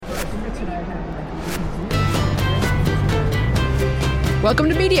Welcome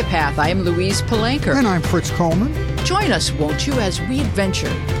to Media Path. I am Louise Palanker. And I'm Fritz Coleman. Join us, won't you, as we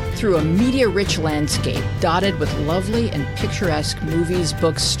adventure through a media-rich landscape dotted with lovely and picturesque movies,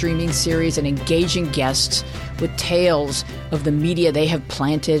 books, streaming series, and engaging guests with tales of the media they have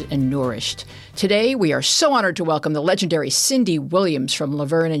planted and nourished. Today, we are so honored to welcome the legendary Cindy Williams from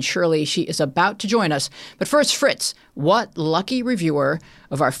Laverne and Shirley. She is about to join us. But first, Fritz, what lucky reviewer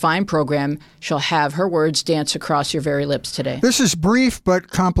of our fine program shall have her words dance across your very lips today? This is brief but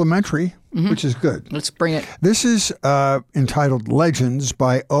complimentary, which is good. Let's bring it. This is entitled Legends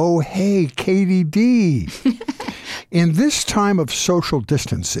by Oh Hey Katie D. In this time of social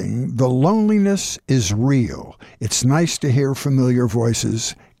distancing, the loneliness is real. It's nice to hear familiar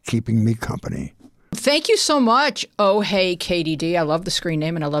voices keeping me company. Thank you so much, Oh Hey Katie D. I love the screen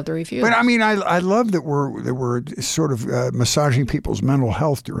name and I love the review. But I mean, I love that we're sort of massaging people's mental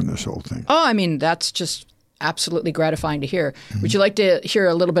health during this whole thing. Oh, I mean, that's just absolutely gratifying to hear. Would you like to hear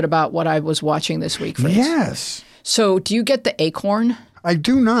a little bit about what I was watching this week, Fritz? Yes. So do you get the Acorn? I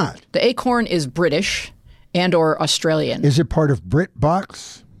do not. The Acorn is British and or Australian. Is it part of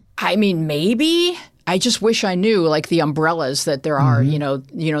BritBox? I mean, maybe. I just wish I knew, like the umbrellas that there are, you know,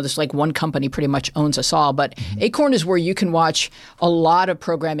 there's like one company pretty much owns us all. But Acorn is where you can watch a lot of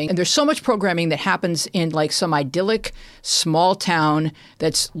programming. And there's so much programming that happens in like some idyllic small town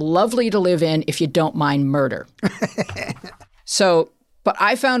that's lovely to live in if you don't mind murder. But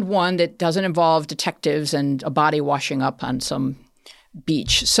I found one that doesn't involve detectives and a body washing up on some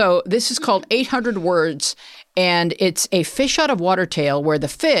beach. So this is called 800 Words, and it's a fish out of water tale where the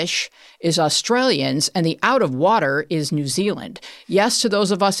fish is Australians and the out of water is New Zealand. Yes, to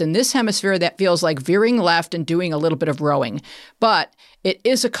those of us in this hemisphere, that feels like veering left and doing a little bit of rowing. But it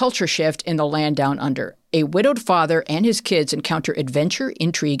is a culture shift in the land down under. A widowed father and his kids encounter adventure,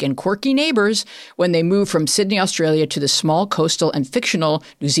 intrigue, and quirky neighbors when they move from Sydney, Australia to the small coastal and fictional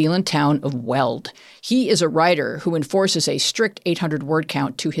New Zealand town of Weld. He is a writer who enforces a strict 800-word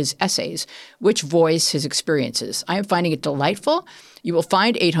count to his essays, which voice his experiences. I am finding it delightful. You will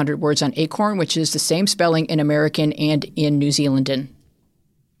find 800 Words on Acorn, which is the same spelling in American and in New Zealandan.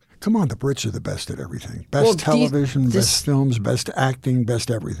 Come on, the Brits are the best at everything. Best television, best films, best acting, best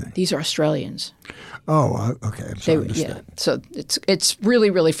everything. These are Australians. Oh, okay. I'm sorry. Yeah. So it's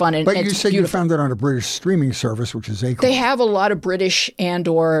really, really fun. And but you it's said beautiful. You found it on a British streaming service, which is Acorn. They have a lot of British and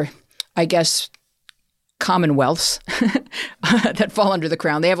or, I guess, commonwealths that fall under the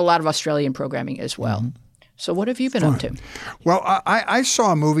crown. They have a lot of Australian programming as well. So what have you been up to? Well, I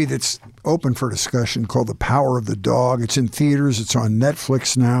saw a movie that's open for discussion called The Power of the Dog. It's in theaters. It's on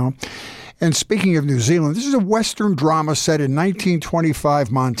Netflix now. And speaking of New Zealand, this is a Western drama set in 1925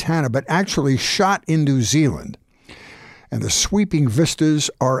 Montana, but actually shot in New Zealand. And the sweeping vistas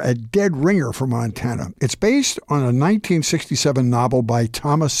are a dead ringer for Montana. It's based on a 1967 novel by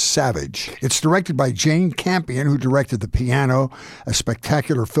Thomas Savage. It's directed by Jane Campion, who directed The Piano, a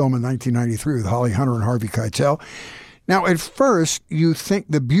spectacular film in 1993 with Holly Hunter and Harvey Keitel. Now, at first, you think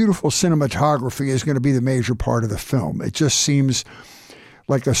the beautiful cinematography is going to be the major part of the film. It just seems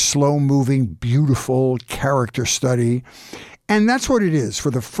like a slow-moving, beautiful character study. And that's what it is for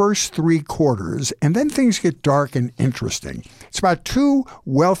the first three quarters, and then things get dark and interesting. It's about two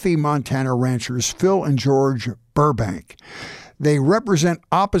wealthy Montana ranchers, Phil and George Burbank. They represent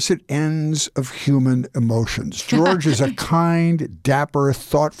opposite ends of human emotions. George is a kind, dapper,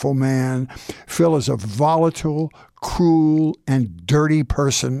 thoughtful man. Phil is a volatile, cruel, and dirty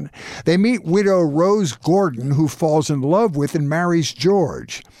person. They meet widow Rose Gordon, who falls in love with and marries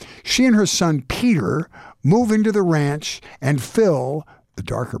George. She and her son Peter move into the ranch, and Phil, the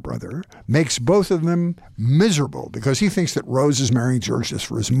darker brother, makes both of them miserable because he thinks that Rose is marrying George just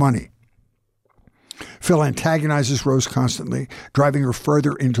for his money. Phil antagonizes Rose constantly, driving her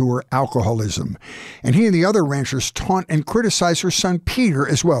further into her alcoholism. And he and the other ranchers taunt and criticize her son Peter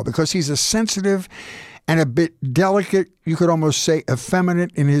as well because he's a sensitive and a bit delicate, you could almost say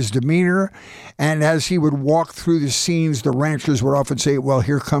effeminate in his demeanor. And as he would walk through the scenes, the ranchers would often say, well,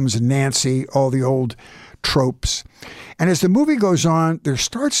 here comes Nancy, all the old tropes. And as the movie goes on, there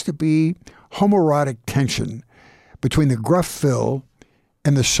starts to be homoerotic tension between the gruff Phil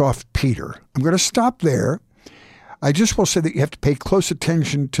and the soft Peter. I'm going to stop there. I just will say that you have to pay close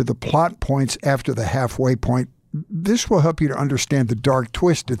attention to the plot points after the halfway point. This will help you to understand the dark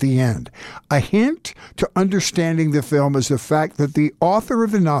twist at the end. A hint to understanding the film is the fact that the author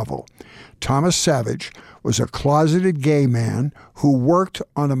of the novel, Thomas Savage was a closeted gay man who worked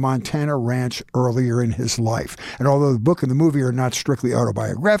on the Montana ranch earlier in his life. And although the book and the movie are not strictly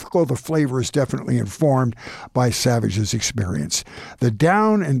autobiographical, the flavor is definitely informed by Savage's experience. The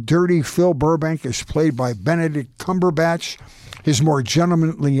down and dirty Phil Burbank is played by Benedict Cumberbatch. His more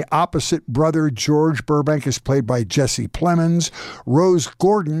gentlemanly opposite brother, George Burbank, is played by Jesse Plemons. Rose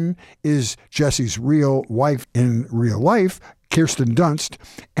Gordon is Jesse's real wife in real life, Kirsten Dunst.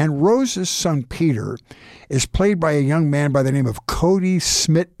 And Rose's son, Peter, is played by a young man by the name of Cody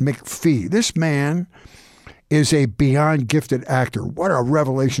Smith McPhee. This man is a beyond gifted actor. What a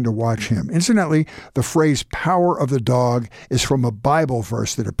revelation to watch him. Incidentally, the phrase power of the dog is from a Bible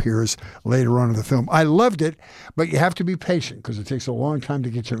verse that appears later on in the film. I loved it, but you have to be patient because it takes a long time to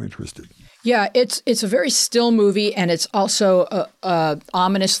get you interested. Yeah, it's a very still movie, and it's also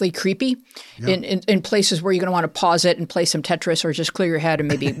ominously creepy in places where you're going to want to pause it and play some Tetris or just clear your head and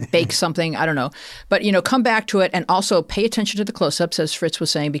maybe bake something. I don't know. But, come back to it and also pay attention to the close-ups, as Fritz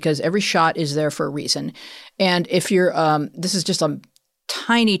was saying, because every shot is there for a reason. And if you're this is just a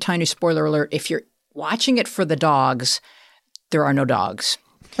tiny, tiny spoiler alert. If you're watching it for the dogs, there are no dogs.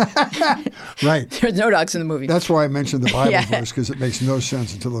 Right. There's no dogs in the movie. That's why I mentioned the Bible verse, because it makes no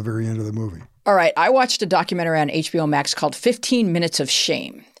sense until the very end of the movie. All right. I watched a documentary on HBO Max called 15 Minutes of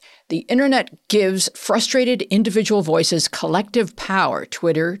Shame. The internet gives frustrated individual voices collective power.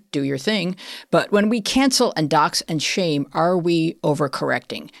 Twitter, do your thing. But when we cancel and dox and shame, are we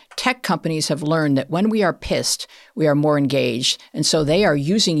overcorrecting? Tech companies have learned that when we are pissed, we are more engaged. And so they are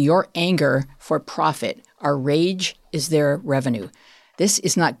using your anger for profit. Our rage is their revenue. This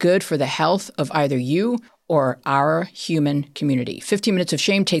is not good for the health of either you or our human community. 15 Minutes of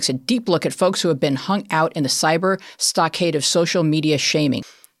Shame takes a deep look at folks who have been hung out in the cyber stockade of social media shaming.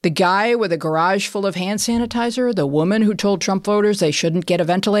 The guy with a garage full of hand sanitizer, the woman who told Trump voters they shouldn't get a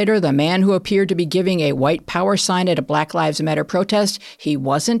ventilator, the man who appeared to be giving a white power sign at a Black Lives Matter protest. He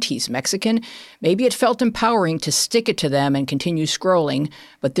wasn't. He's Mexican. Maybe it felt empowering to stick it to them and continue scrolling,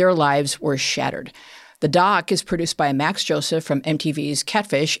 but their lives were shattered. The doc is produced by Max Joseph from MTV's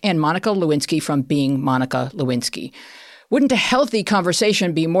Catfish and Monica Lewinsky from Being Monica Lewinsky. Wouldn't a healthy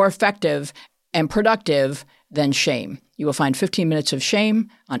conversation be more effective and productive than shame? You will find 15 Minutes of Shame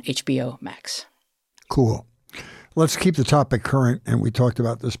on HBO Max. Cool. Let's keep the topic current, and we talked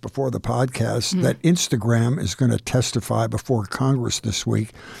about this before the podcast, that Instagram is going to testify before Congress this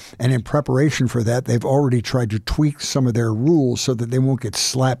week. And in preparation for that, they've already tried to tweak some of their rules so that they won't get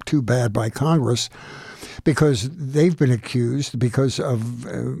slapped too bad by Congress, because they've been accused, because of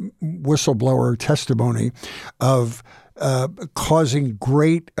whistleblower testimony, of causing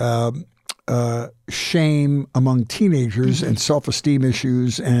great shame among teenagers and self-esteem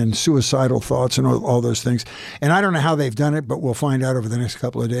issues and suicidal thoughts and all those things. And I don't know how they've done it, but we'll find out over the next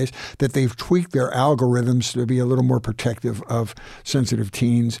couple of days that they've tweaked their algorithms to be a little more protective of sensitive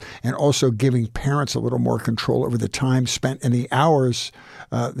teens, and also giving parents a little more control over the time spent and the hours,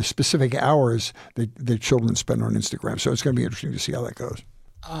 the specific hours that the children spend on Instagram. So it's going to be interesting to see how that goes.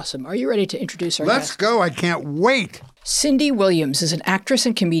 Awesome. Are you ready to introduce our Let's guest? go. I can't wait. Cindy Williams is an actress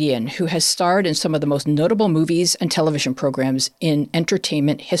and comedian who has starred in some of the most notable movies and television programs in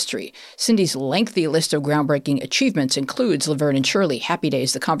entertainment history. Cindy's lengthy list of groundbreaking achievements includes Laverne and Shirley, Happy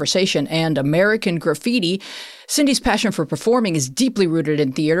Days, The Conversation, and American Graffiti. Cindy's passion for performing is deeply rooted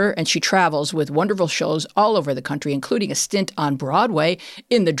in theater, and she travels with wonderful shows all over the country, including a stint on Broadway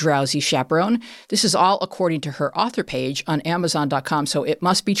in The Drowsy Chaperone. This is all according to her author page on Amazon.com, so it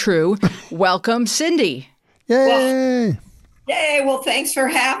must be true. Welcome, Cindy. Yay! Well, thanks for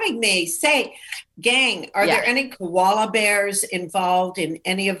having me. Say, gang, are there any koala bears involved in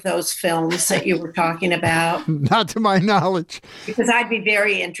any of those films that you were talking about? Not to my knowledge. Because I'd be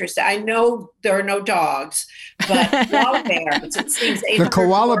very interested. I know there are no dogs, but koala bears, it seems. The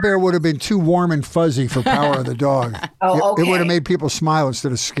koala bear would have been too warm and fuzzy for Power of the Dog. Okay. It would have made people smile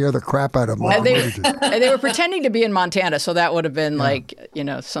instead of scare the crap out of them. And they were pretending to be in Montana, so that would have been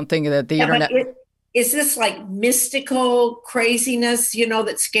something that the internet... Is this like mystical craziness,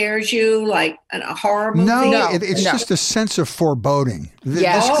 that scares you, like a horror movie? No, it's just a sense of foreboding.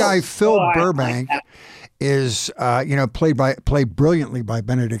 This guy, Phil Burbank, is, played brilliantly by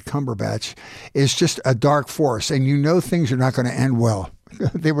Benedict Cumberbatch, is just a dark force. And things are not going to end well.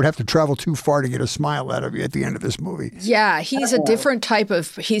 They would have to travel too far to get a smile out of you at the end of this movie. Yeah, he's a different type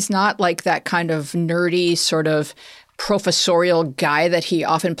of, he's not like that kind of nerdy sort of professorial guy that he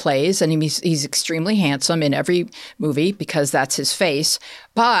often plays. And he's extremely handsome in every movie because that's his face.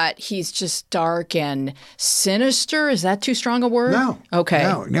 But he's just dark and sinister. Is that too strong a word? No. Okay.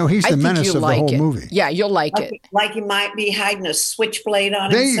 No, he's the menace of the whole movie. Yeah, you'll like it. Like he might be hiding a switchblade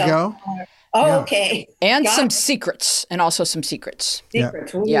on there himself. There you go. Yeah. Okay. And Got some it. secrets, and also some secrets.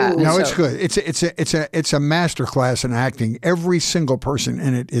 Secrets. Yeah. Ooh. No, So- it's good. It's a master class in acting. Every single person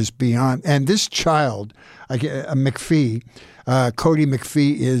in it is beyond. And this child, McPhee, Cody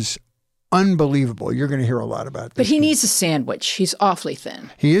McPhee, is unbelievable. You're going to hear a lot about this. But he kid. needs a sandwich. He's awfully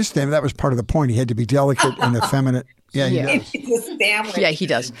thin. He is thin. That was part of the point. He had to be delicate and effeminate. Yeah, he Yeah. does. It's a sandwich. Yeah, he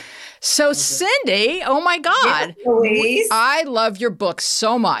does. So, Cindy, oh my God. Louise. I love your book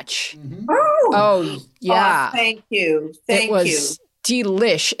so much. Oh. Oh, yeah. Oh, thank you. Thank it was you.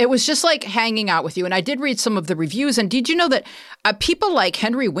 delish. It was just like hanging out with you. And I did read some of the reviews. And did you know that people like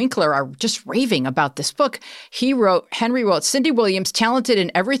Henry Winkler are just raving about this book? Henry wrote, Cindy Williams, talented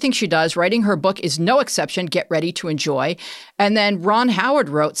in everything she does. Writing her book is no exception. Get ready to enjoy. And then Ron Howard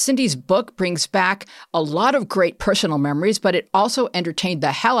wrote, Cindy's book brings back a lot of great personal memories, but it also entertained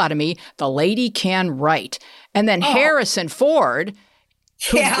the hell out of me. The lady can write. And then Harrison Ford,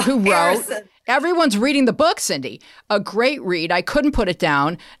 who wrote, Harrison. Everyone's reading the book, Cindy. A great read. I couldn't put it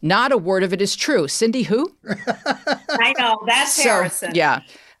down. Not a word of it is true. Cindy who? I know. That's Harrison. Yeah.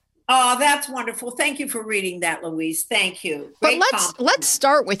 Oh, that's wonderful. Thank you for reading that, Louise. Thank you. But Great let's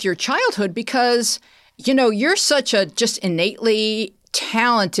start with your childhood because, you're such a just innately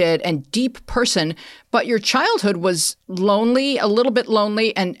talented and deep person, but your childhood was lonely, a little bit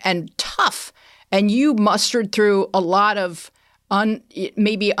lonely and tough. And you mustered through a lot of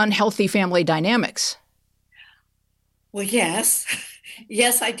maybe unhealthy family dynamics. Well, yes.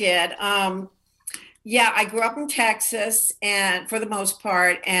 Yes, I did. Yeah, I grew up in Texas, and for the most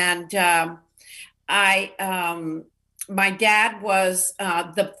part, and my dad was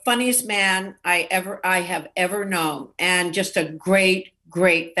the funniest man I have ever known, and just a great,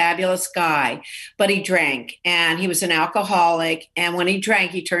 fabulous guy. But he drank, and he was an alcoholic. And when he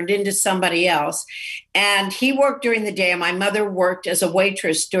drank, he turned into somebody else. And he worked during the day, and my mother worked as a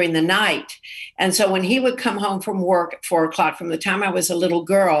waitress during the night. And so when he would come home from work at 4 o'clock, from the time I was a little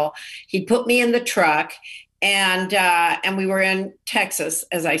girl, he'd put me in the truck. And we were in Texas,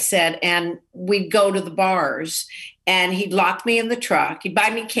 as I said, and we'd go to the bars. And he'd lock me in the truck. He'd buy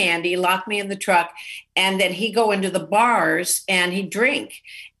me candy, lock me in the truck, and then he'd go into the bars and he'd drink.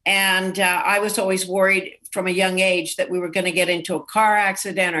 And I was always worried from a young age that we were going to get into a car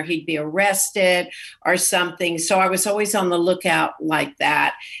accident or he'd be arrested or something. So I was always on the lookout like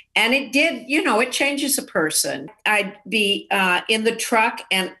that. And it did, it changes a person. I'd be in the truck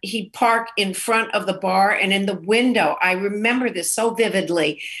and he'd park in front of the bar, and in the window, I remember this so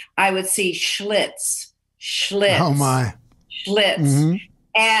vividly, I would see Schlitz. Oh my. Schlitz. Mm-hmm.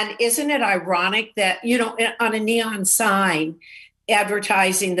 And isn't it ironic that, on a neon sign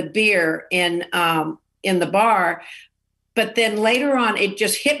advertising the beer in the bar, but then later on, it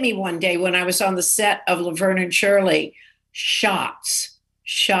just hit me one day when I was on the set of Laverne and Shirley, shots.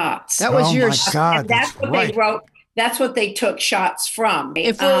 That was your. My God, And that's what right. they wrote. That's what they took shots from.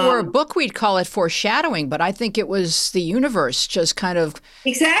 If it were a book, we'd call it foreshadowing, but I think it was the universe just kind of.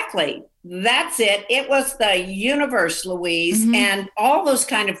 Exactly. That's it. It was the universe, Louise. Mm-hmm. And all those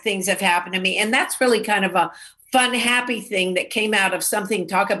kind of things have happened to me. And that's really kind of a fun, happy thing that came out of something,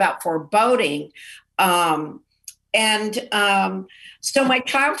 talk about foreboding. So my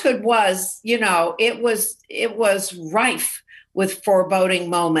childhood was, it was rife with foreboding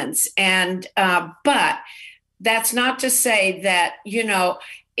moments. And, but that's not to say that,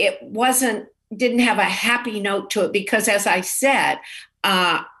 it didn't have a happy note to it, because as I said,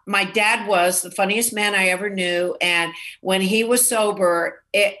 my dad was the funniest man I ever knew. And when he was sober,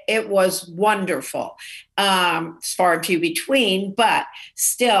 it was wonderful. It's far and few between, but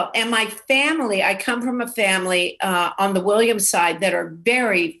still. And my family, I come from a family on the Williams side that are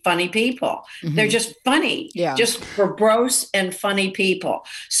very funny people. Mm-hmm. They're just funny, just verbose and funny people.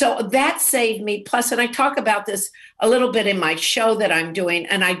 So that saved me. Plus, and I talk about this a little bit in my show that I'm doing,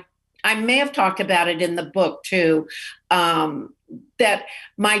 and I may have talked about it in the book too, that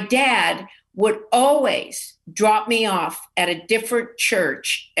my dad would always drop me off at a different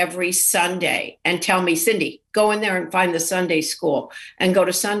church every Sunday and tell me, Cindy, go in there and find the Sunday school and go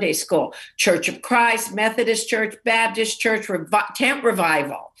to Sunday school. Church of Christ, Methodist Church, Baptist Church, Tent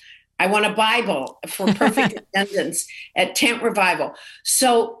Revival. I want a Bible for perfect attendance at Tent Revival.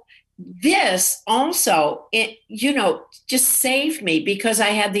 So this also, just saved me, because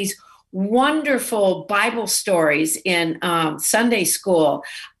I had these wonderful Bible stories in Sunday school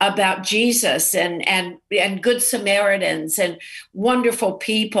about Jesus and Good Samaritans and wonderful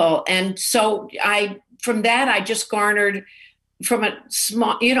people. And so from that, I just garnered from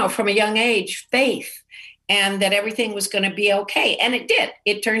a young age, faith, and that everything was going to be okay. And it did.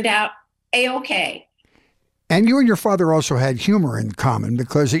 It turned out A-okay. And you and your father also had humor in common,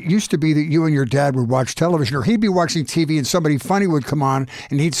 because it used to be that you and your dad would watch television, or he'd be watching TV and somebody funny would come on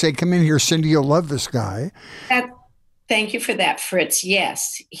and he'd say, "Come in here, Cindy, you'll love this guy." Thank you for that, Fritz.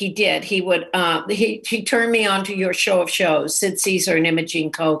 Yes, he did. He would. He turned me on to your show of shows, Sid Caesar and Imogene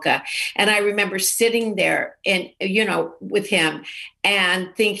Coca, and I remember sitting there and with him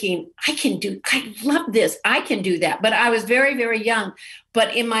and thinking, I love this. I can do that. But I was very, very young.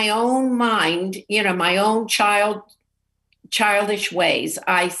 But in my own mind, my own childish ways,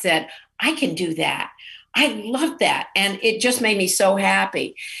 I said, I can do that. I love that, and it just made me so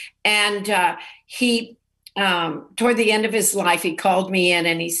happy. And he. Toward the end of his life, he called me in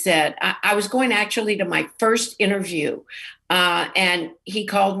and he said, I was going actually to my first interview. And he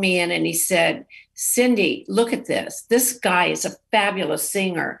called me in and he said, "Cindy, look at this. This guy is a fabulous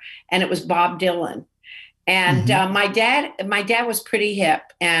singer." And it was Bob Dylan. And my dad was pretty hip.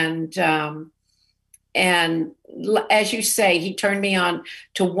 And as you say, he turned me on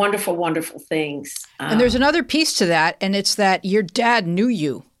to wonderful, wonderful things. And there's another piece to that. And it's that your dad knew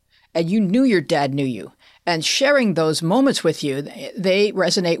you and you knew your dad knew you. And sharing those moments with you, they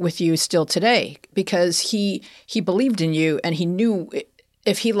resonate with you still today, because he believed in you and he knew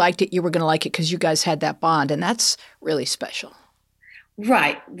if he liked it, you were going to like it, because you guys had that bond. And that's really special.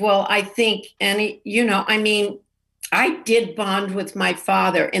 Right. Well, I think, I did bond with my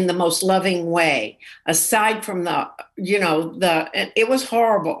father in the most loving way, aside from it was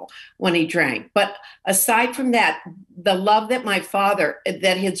horrible when he drank. But aside from that, the love that my father,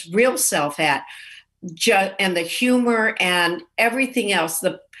 that his real self had, and the humor and everything else,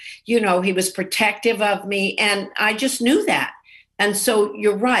 he was protective of me, and I just knew that. And so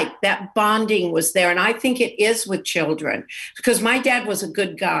you're right, that bonding was there. And I think it is with children, because my dad was a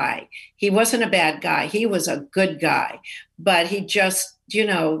good guy. He wasn't a bad guy. He was a good guy, but he just,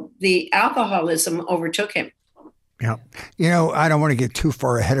 the alcoholism overtook him. Yeah. I don't want to get too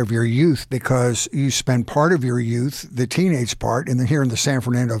far ahead of your youth, because you spent part of your youth, the teenage part, here in the San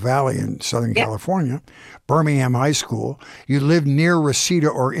Fernando Valley in Southern California, Birmingham High School. You lived near Reseda,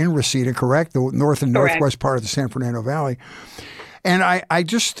 or in Reseda, correct? The north and northwest part of the San Fernando Valley. And I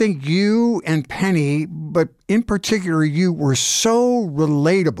just think you and Penny, but in particular you, were so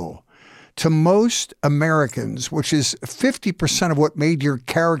relatable to most Americans, which is 50% of what made your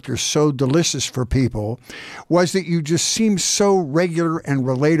character so delicious for people, was that you just seemed so regular and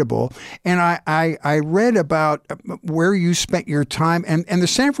relatable. And I read about where you spent your time, and the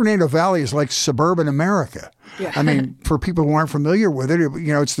San Fernando Valley is like suburban America. Yeah. I mean, for people who aren't familiar with it,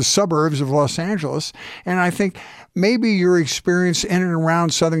 it's the suburbs of Los Angeles. And I think maybe your experience in and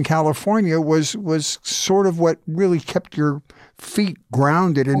around Southern California was sort of what really kept your feet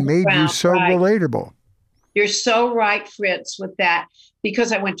grounded and made you so relatable. You're so right, Fritz, with that,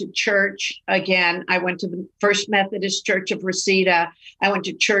 because I went to church again. I went to the First Methodist Church of Reseda. I went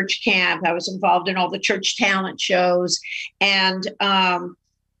to church camp. I was involved in all the church talent shows and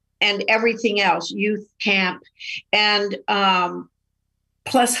everything else, youth camp, and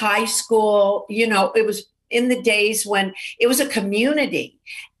plus high school. It was in the days when it was a community,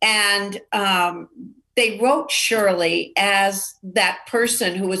 and they wrote Shirley as that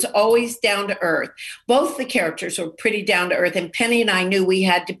person who was always down to earth. Both the characters were pretty down to earth, and Penny and I knew we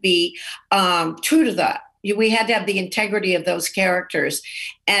had to be true to that. We had to have the integrity of those characters,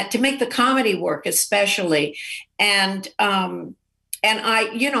 and to make the comedy work, especially. And I,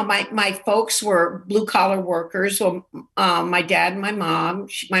 my folks were blue collar workers. Well, my dad and my mom.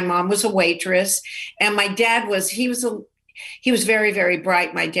 My mom was a waitress, and my dad he was very, very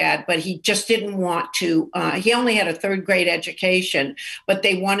bright, my dad, but he just didn't want to. He only had a third grade education, but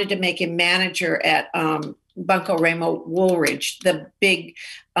they wanted to make him manager at Bunko Ramo Woolridge, the big,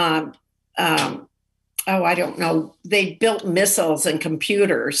 I don't know. They built missiles and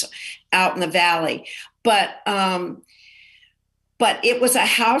computers out in the valley, but it was a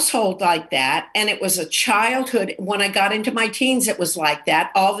household like that, and it was a childhood. When I got into my teens, it was like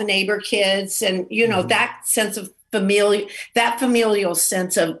that. All the neighbor kids, and that sense of familial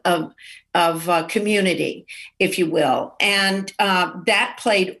sense of community, if you will. And that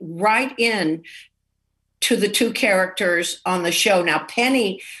played right in to the two characters on the show. Now,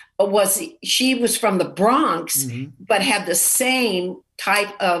 Penny she was from the Bronx, but had the same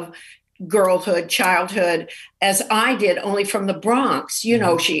type of girlhood, childhood as I did, only from the Bronx.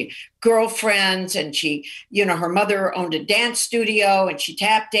 She girlfriends, and she, her mother owned a dance studio, and she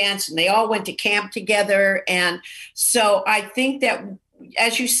tap danced, and they all went to camp together. And so I think that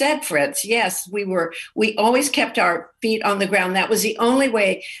as you said, Fritz, yes, we always kept our feet on the ground. That was the only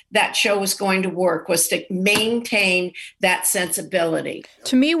way that show was going to work, was to maintain that sensibility.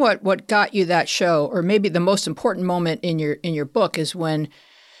 To me, what got you that show, or maybe the most important moment in your book, is when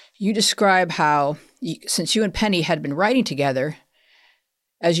you describe how, since you and Penny had been writing together,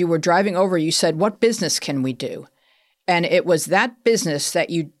 as you were driving over, you said, "What business can we do?" And it was that business that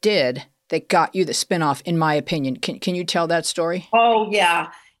you did that got you the spinoff, in my opinion. Can you tell that story? Oh,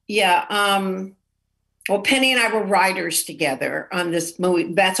 yeah. Yeah. Well, Penny and I were writers together on this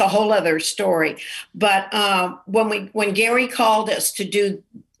movie. That's a whole other story. But when Gary called us to do,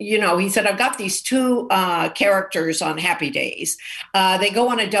 he said, "I've got these two characters on Happy Days. They go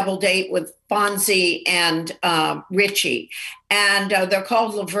on a double date with Fonzie and Richie. And they're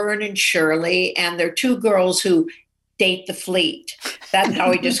called Laverne and Shirley. And they're two girls who date the fleet." That's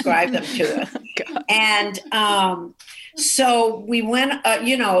how he described them to us. And so we went,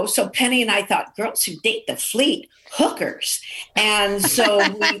 so Penny and I thought, girls who date the fleet, hookers. And so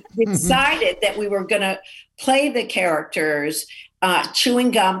we decided that we were going to play the characters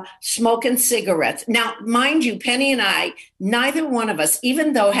chewing gum, smoking cigarettes. Now, mind you, Penny and I, neither one of us,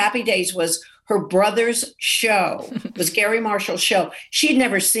 even though Happy Days was her brother's show, was Gary Marshall's show, she'd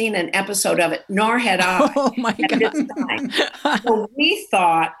never seen an episode of it, nor had I. Oh, my God. This time. So we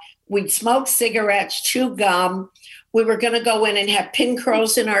thought we'd smoke cigarettes, chew gum. We were going to go in and have pin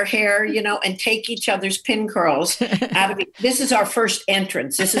curls in our hair, and take each other's pin curls out of it. This is our first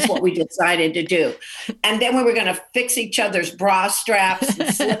entrance. This is what we decided to do. And then we were going to fix each other's bra straps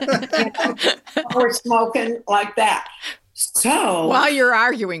and slip, we're smoking like that. So while you're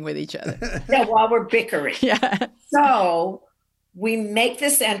arguing with each other. Yeah, while we're bickering. Yeah. So we make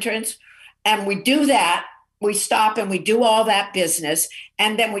this entrance and we do that. We stop and we do all that business.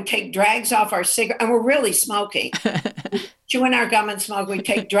 And then we take drags off our cigarette. And we're really smoking. Chewing our gum and smoke. We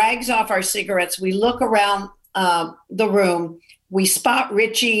take drags off our cigarettes. We look around the room. We spot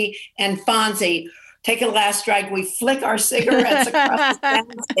Richie and Fonzie. Take a last drag. We flick our cigarettes across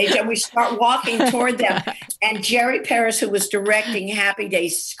the stage and we start walking toward them. And Jerry Paris, who was directing Happy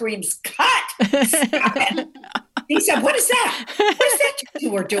Days, screams, "Cut! Stop it!" He said, "What is that? What is that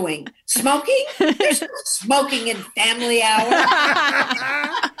you were doing? Smoking? There's no smoking in Family Hour."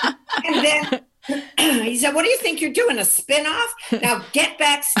 And then he said, "What do you think you're doing? A spinoff? Now get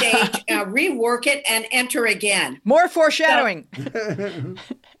backstage, rework it, and enter again." More foreshadowing.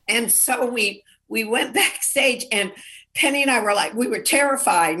 And so we went backstage, and Penny and I were like, we were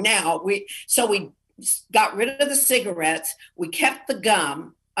terrified now. So we got rid of the cigarettes. We kept the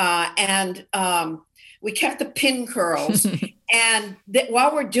gum, and we kept the pin curls. And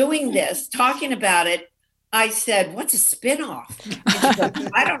while we're doing this, talking about it, I said, "What's a spinoff?" And she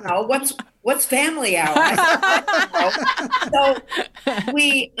goes, "I don't know. What's Family Hour?" I said, "I don't know." So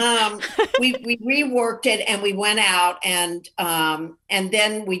we reworked it and we went out and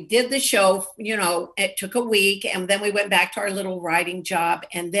then we did the show. It took a week, and then we went back to our little writing job.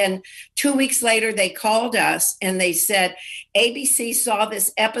 And then 2 weeks later, they called us and they said, "ABC saw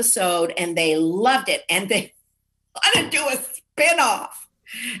this episode and they loved it and they want to do a spinoff."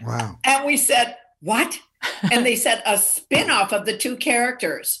 Wow! And we said, "What?" And they said a spinoff of the two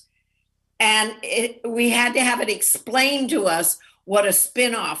characters. And we had to have it explained to us what a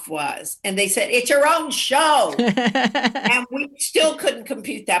spinoff was. And they said, "It's your own show." And we still couldn't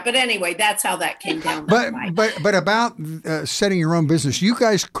compute that. But anyway, that's how that came down. But about setting your own business, you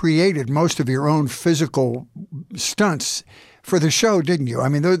guys created most of your own physical stunts for the show, didn't you? I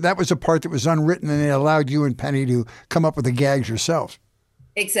mean, that was a part that was unwritten, and it allowed you and Penny to come up with the gags yourselves.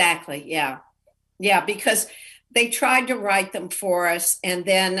 Exactly, yeah. Yeah, because they tried to write them for us, and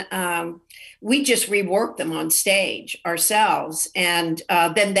then we just reworked them on stage ourselves. And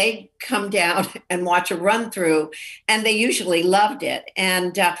then they come down and watch a run through, and they usually loved it.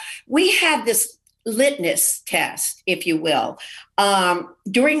 And we had this litmus test, if you will,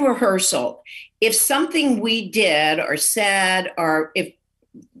 during rehearsal. If something we did or said, or if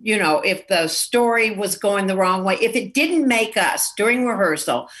the story was going the wrong way, if it didn't make us during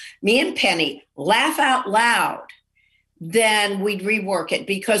rehearsal, me and Penny, laugh out loud, then we'd rework it,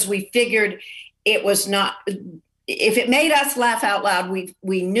 because we figured it was not, if it made us laugh out loud,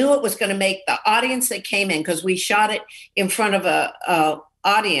 we knew it was going to make the audience that came in, because we shot it in front of a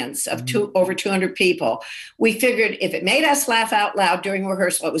audience of over 200 people. We figured if it made us laugh out loud during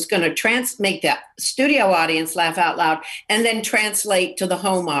rehearsal, it was going to make the studio audience laugh out loud and then translate to the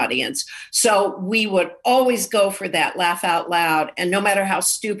home audience. So we would always go for that laugh out loud, and no matter how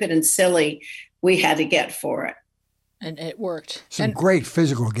stupid and silly, we had to get for it. And it worked. Some great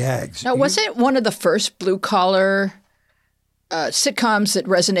physical gags. Now, was it one of the first blue collar sitcoms that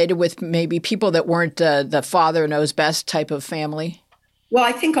resonated with maybe people that weren't the father knows best type of family? Well,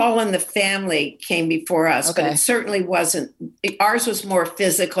 I think All in the Family came before us, but Okay. it certainly wasn't. Ours was more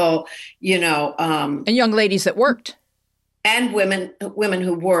physical, And young ladies that worked. and women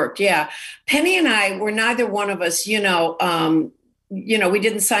who worked. Yeah, Penny and I were neither one of us. We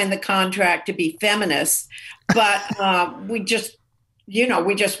didn't sign the contract to be feminists, but we just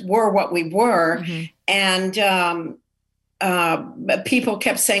were what we were, Mm-hmm. and. People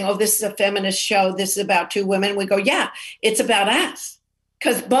kept saying, "Oh, this is a feminist show. This is about two women." We go, "Yeah, it's about us."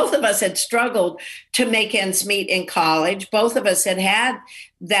 Because both of us had struggled to make ends meet in college. Both of us had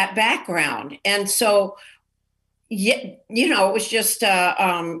that background. And so, it was just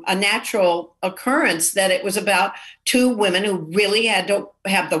a natural occurrence that it was about two women who really had to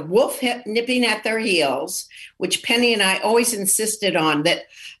have the wolf nipping at their heels, which Penny and I always insisted on, that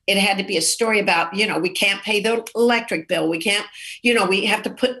it had to be a story about, we can't pay the electric bill. We can't, we have to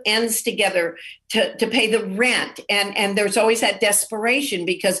put ends together to pay the rent. And there's always that desperation,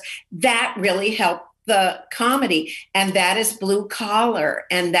 because that really helped the comedy. And that is Blue Collar.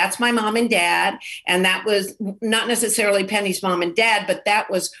 And that's my mom and dad. And that was not necessarily Penny's mom and dad, but that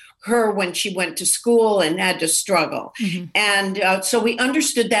was her when she went to school and had to struggle. Mm-hmm. And so we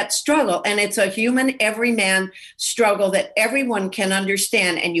understood that struggle. And it's a human, everyman struggle that everyone can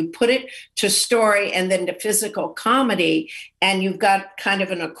understand. And you put it to story and then to physical comedy, and you've got kind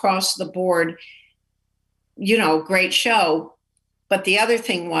of an across the board, great show. But the other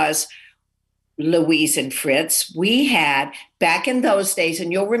thing was, Louise and Fritz, we had back in those days,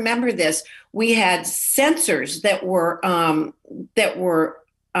 and you'll remember this, we had censors that were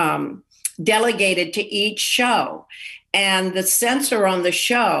delegated to each show. And the censor on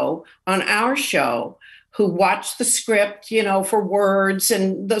our show, who watched the script, for words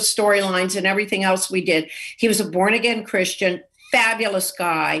and the storylines and everything else we did, he was a born-again Christian, fabulous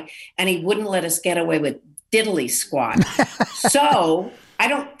guy, and he wouldn't let us get away with diddly squat. So I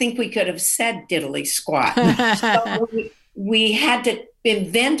don't think we could have said diddly squat. So we had to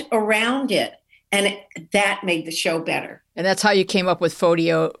invent around it, and that made the show better. And that's how you came up with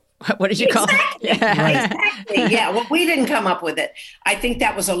Fodio. What did you call it? Yeah. Exactly. Yeah. Well, we didn't come up with it. I think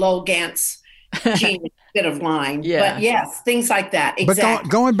that was a Lowell Gantz genius bit of line. Yeah. But yes, things like that. Exactly.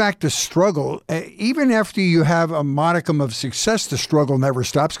 But going back to struggle, even after you have a modicum of success, the struggle never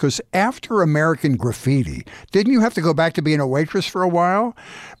stops. Because after American Graffiti, didn't you have to go back to being a waitress for a while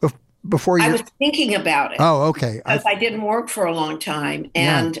before you? I was thinking about it. Oh, okay. Because I didn't work for a long time,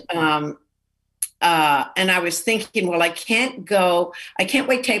 and I was thinking, well, I can't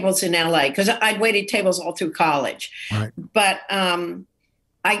wait tables in LA, because I'd waited tables all through college. Right. But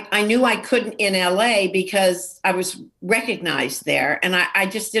I knew I couldn't in LA because I was recognized there, and I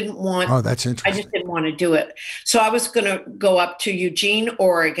just didn't want. Oh, that's interesting. I just didn't want to do it. So I was going to go up to Eugene,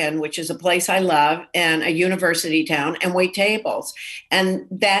 Oregon, which is a place I love and a university town, and wait tables. And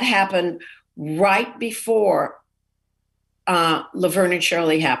that happened right before Laverne and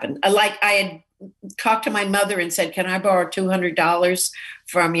Shirley happened. I had talked to my mother and said, "Can I borrow $200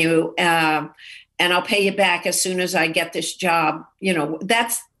 from you? And I'll pay you back as soon as I get this job."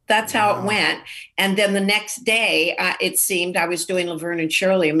 That's how it went. And then the next day, it seemed I was doing Laverne and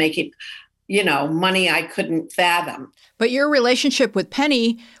Shirley and making, money I couldn't fathom. But your relationship with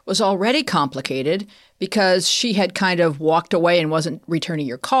Penny was already complicated because she had kind of walked away and wasn't returning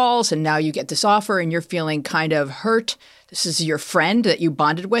your calls. And now you get this offer and you're feeling kind of hurt. This is your friend that you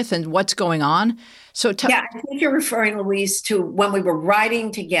bonded with, and what's going on? So yeah, I think you're referring, Louise, to when we were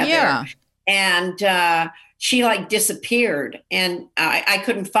writing together. Yeah. And she disappeared, and I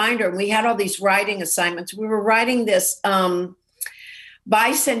couldn't find her. And we had all these writing assignments. We were writing this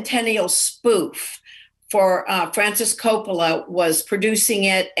bicentennial spoof for Francis Coppola was producing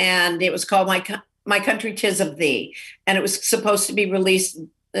it, and it was called My Country 'Tis of Thee. And it was supposed to be released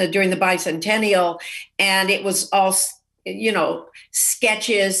during the bicentennial. And it was all,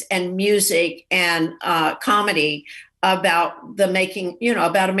 sketches and music and comedy about the making,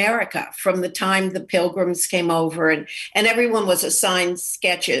 about America from the time the Pilgrims came over, and everyone was assigned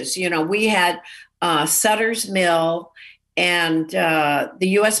sketches. We had Sutter's Mill and the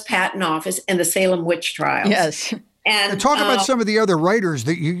U.S. Patent Office and the Salem Witch Trials. Yes. And talk about some of the other writers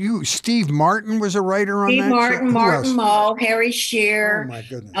that you Steve Martin was a writer on Steve that. Martin, Martin Mull, Harry Shearer. Oh my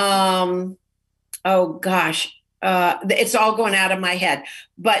goodness. Oh gosh. It's all going out of my head.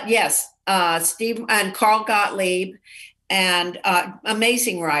 But yes, Steve and Carl Gottlieb, and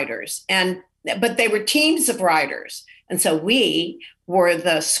amazing writers. But they were teams of writers. And so we were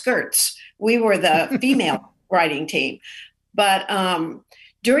the skirts. We were the female writing team. But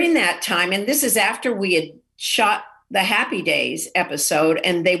during that time, and this is after we had shot the Happy Days episode,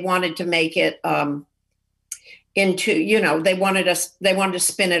 and they wanted to make it into, they wanted to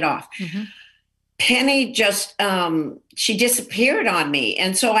spin it off. Mm-hmm. Penny just, she disappeared on me.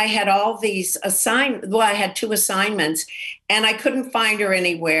 And so I had all these I had 2 assignments, and I couldn't find her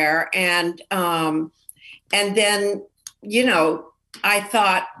anywhere. And then, I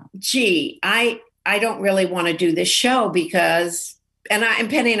thought, gee, I don't really want to do this show because, and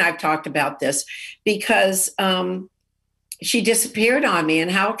Penny and I've talked about this, because she disappeared on me, and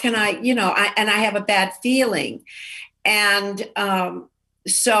how can I have a bad feeling. And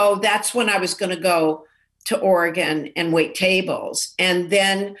so that's when I was going to go to Oregon and wait tables. And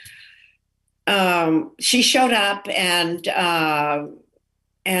then she showed up, and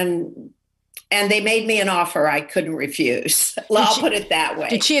they made me an offer I couldn't refuse. I'll put it that way.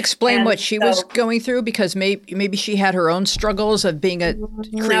 Did she explain what she was going through? Because maybe she had her own struggles of being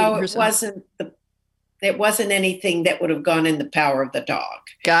No, it wasn't it wasn't anything that would have gone in The Power of the Dog.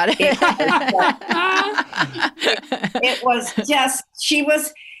 Got it. It was just,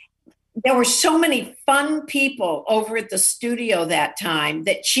 there were so many fun people over at the studio that time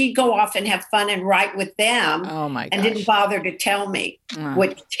that she'd go off and have fun and write with them. Oh my gosh. And didn't bother to tell me,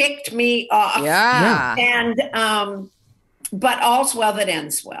 which ticked me off. Yeah. And, but all's well that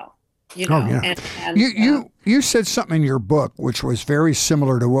ends well. You said something in your book which was very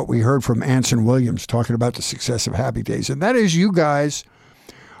similar to what we heard from Anson Williams talking about the success of Happy Days, and that is you guys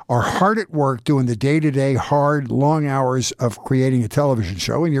are hard at work doing the day-to-day, hard, long hours of creating a television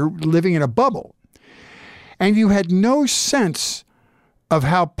show, and you're living in a bubble. And you had no sense of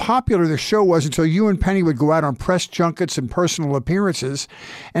how popular the show was until you and Penny would go out on press junkets and personal appearances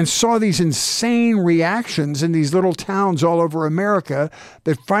and saw these insane reactions in these little towns all over America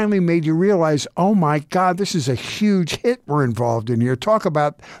that finally made you realize, oh my God, this is a huge hit we're involved in here. Talk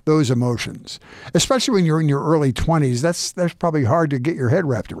about those emotions, especially when you're in your early 20s. That's probably hard to get your head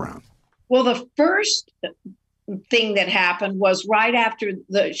wrapped around. Well, the first thing that happened was right after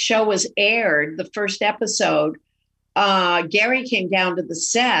the show was aired, the first episode, Gary came down to the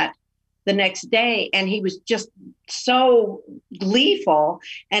set the next day, and he was just so gleeful,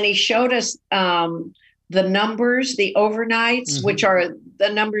 and he showed us the numbers, the overnights, mm-hmm. which are the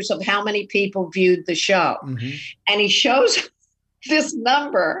numbers of how many people viewed the show. Mm-hmm. And he shows this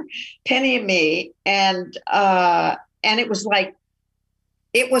number, Penny and me, and it was like,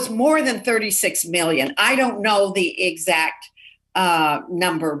 it was more than 36 million. I don't know the exact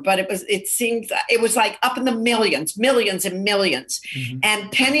number, but it was like up in the millions and millions. Mm-hmm. And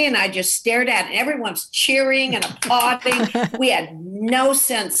Penny and I just stared at it, and everyone's cheering and applauding. We had no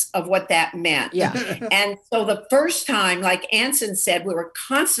sense of what that meant. Yeah. And so the first time, like Anson said, we were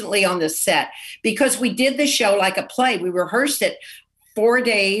constantly on the set because we did the show like a play. We rehearsed it 4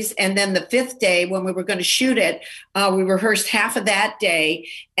 days, and then the 5th day when we were going to shoot it, we rehearsed half of that day,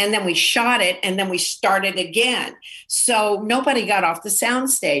 and then we shot it, and then we started again. So nobody got off the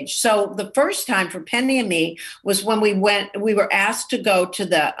soundstage. So the first time for Penny and me was when we were asked to go to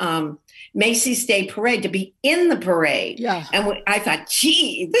the Macy's Day Parade, to be in the parade. Yeah. And I thought,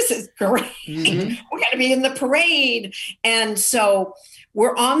 gee, this is great. Mm-hmm. We're going to be in the parade. And so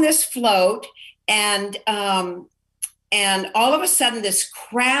we're on this float, and all of a sudden, this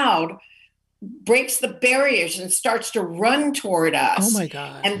crowd breaks the barriers and starts to run toward us. Oh, my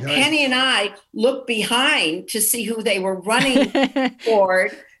God. And Penny and I look behind to see who they were running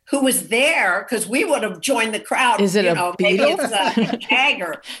toward, who was there, because we would have joined the crowd. Is it a maybe it's a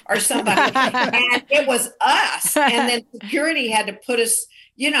Jagger or somebody. And it was us. And then security had to put us,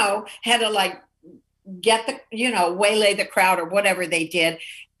 had to like get the, waylay the crowd or whatever they did.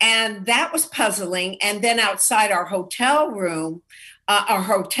 And that was puzzling. And then outside our hotel room,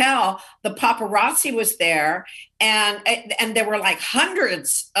 the paparazzi was there, and there were like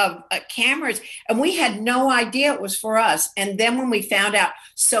hundreds of cameras, and we had no idea it was for us. And then when we found out,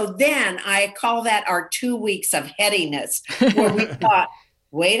 so then I call that our 2 weeks of headiness, where we thought,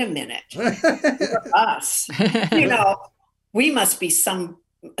 wait a minute, for us, we must be some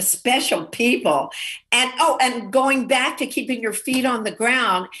special people. And going back to keeping your feet on the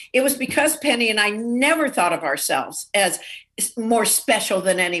ground, it was because Penny and I never thought of ourselves as more special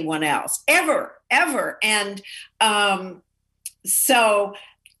than anyone else, ever. And so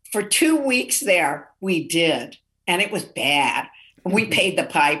for 2 weeks there, we did, and it was bad. We paid the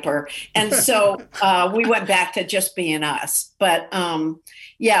piper. And so we went back to just being us. But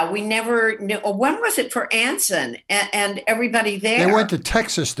we never knew. When was it for Anson and everybody there? They went to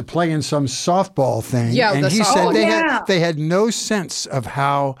Texas to play in some softball thing. Yeah, and he said they had no sense of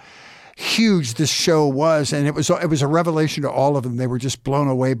how huge this show was. And it was a revelation to all of them. They were just blown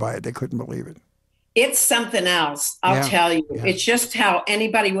away by it. They couldn't believe it. It's something else, I'll tell you. Yeah. It's just how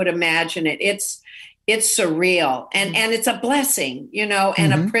anybody would imagine it. It's surreal, and it's a blessing,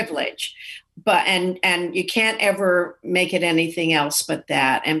 and a privilege. But and you can't ever make it anything else but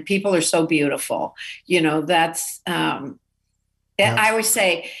that. And people are so beautiful. That's I always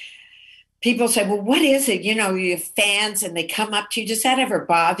say, people say, well, what is it? You have fans and they come up to you. Does that ever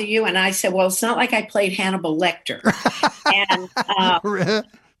bother you? And I said, well, it's not like I played Hannibal Lecter. And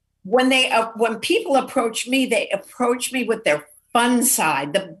when people approach me, they approach me with their fun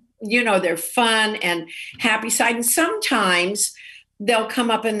side, their fun and happy side. And sometimes they'll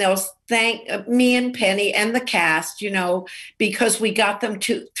come up and they'll thank me and Penny and the cast, because we got them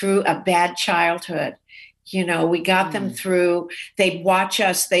through a bad childhood. We got them through, they'd watch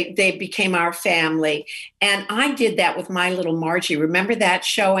us, they became our family. And I did that with My Little Marjorie. Remember that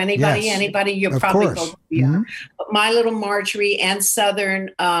show? Anybody? Yes, Anybody? You're of probably course. both. Yeah. But My Little Marjorie and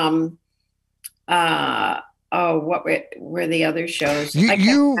Southern, what were the other shows?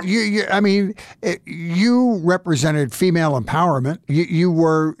 You represented female empowerment. You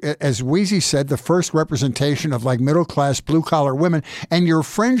were, as Wheezy said, the first representation of like middle-class, blue-collar women, and your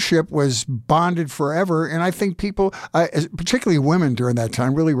friendship was bonded forever. And I think people, particularly women during that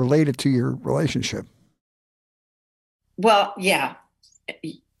time, really related to your relationship. Well, yeah.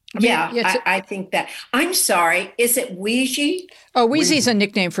 I think that. I'm sorry. Is it Wheezy? Oh, Wheezy's a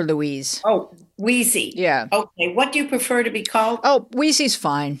nickname for Louise. Oh, Wheezy. Yeah. Okay. What do you prefer to be called? Oh, Wheezy's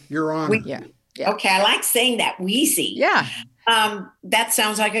fine. You're on. Yeah. Okay. I like saying that, Wheezy. Yeah. That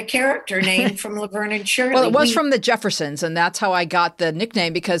sounds like a character name from Laverne and Shirley. Well, it was from the Jeffersons, and that's how I got the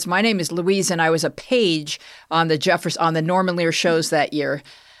nickname, because my name is Louise, and I was a page on the Norman Lear shows that year.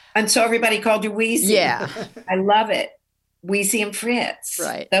 And so everybody called you Wheezy. Yeah. I love it. Wheezy and Fritz.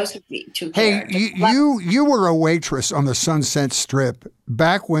 Right. Those would be two Hey, characters. you were a waitress on the Sunset Strip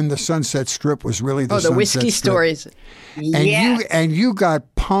back when the Sunset Strip was really the Sunset whiskey Strip. stories. And you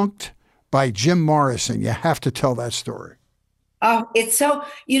got punked by Jim Morrison. You have to tell that story. Oh, it's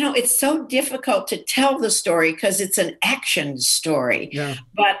so difficult to tell the story because it's an action story. Yeah.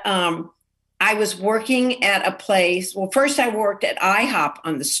 But I was working at a place. Well, first I worked at IHOP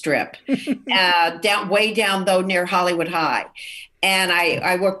on the Strip, way down though near Hollywood High. And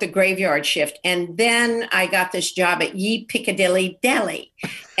I worked the graveyard shift. And then I got this job at Ye Piccadilly Deli.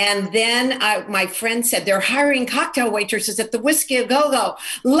 And then my friend said, they're hiring cocktail waitresses at the Whiskey A Go-Go.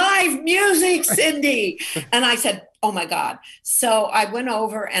 Live music, Cindy. And I said, oh my God. So I went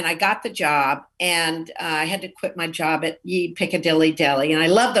over and I got the job, and I had to quit my job at Ye Piccadilly Deli. And I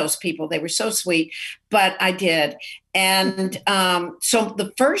love those people. They were so sweet, but I did. And so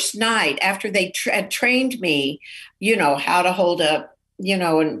the first night after they had trained me, how to hold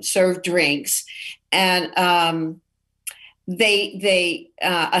and serve drinks. And they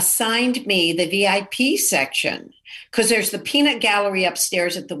assigned me the VIP section, because there's the peanut gallery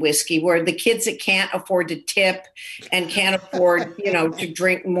upstairs at the Whiskey, where the kids that can't afford to tip and can't afford, to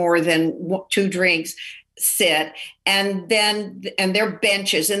drink more than 2 drinks sit. And there are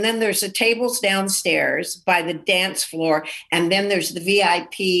benches. And then there's the tables downstairs by the dance floor. And then there's the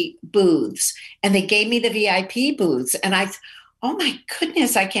VIP booths. And they gave me the VIP booths. And oh my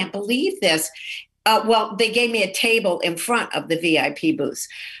goodness, I can't believe this. Well, they gave me a table in front of the VIP booths.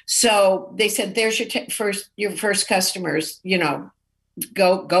 So they said, there's your first customers,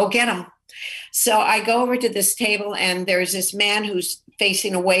 go get them. So I go over to this table, and there's this man who's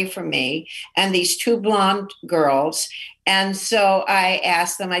facing away from me and these 2 blonde girls. And so I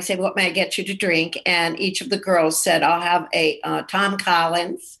asked them, I said, what may I get you to drink? And each of the girls said, I'll have a Tom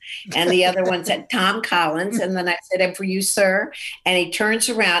Collins. And the other one said, Tom Collins. And then I said, and for you, sir? And he turns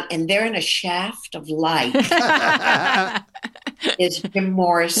around, and they're in a shaft of light. Is Jim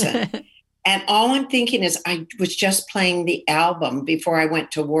Morrison. And all I'm thinking is, I was just playing the album before I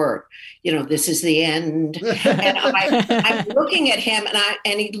went to work. This is the end. And I'm looking at him,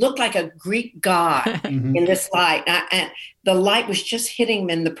 and he looked like a Greek god in this light. And the light was just hitting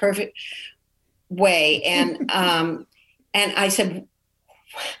him in the perfect way. And I said,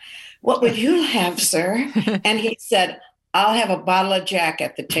 what would you have, sir? And he said, I'll have a bottle of Jack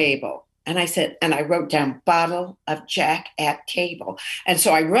at the table. And I said, and I wrote down bottle of Jack at table. And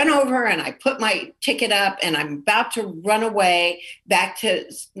so I run over and I put my ticket up, and I'm about to run away back to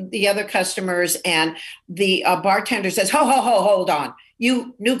the other customers. And the bartender says, hold on.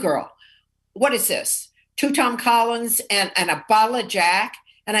 You new girl, what is this? 2 Tom Collins and a bottle of Jack?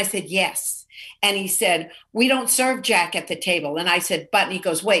 And I said, yes. And he said, we don't serve Jack at the table. And I said, but, and he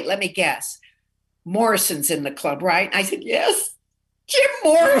goes, wait, let me guess. Morrison's in the club, right? And I said, yes. Jim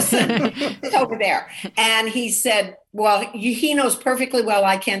Morrison is over there. And he said, well, he knows perfectly well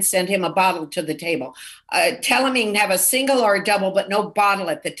I can't send him a bottle to the table. Tell him he can have a single or a double, but no bottle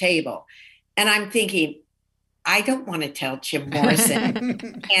at the table. And I'm thinking, I don't want to tell Jim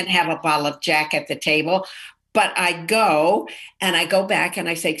Morrison can't have a bottle of Jack at the table. But I go back and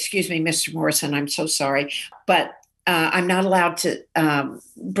I say, excuse me, Mr. Morrison, I'm so sorry, but I'm not allowed to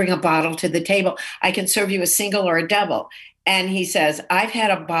bring a bottle to the table. I can serve you a single or a double. And he says, I've had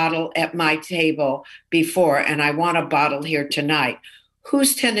a bottle at my table before, and I want a bottle here tonight.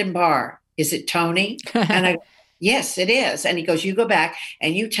 Who's tending bar? Is it Tony? And I go, yes, it is. And he goes, you go back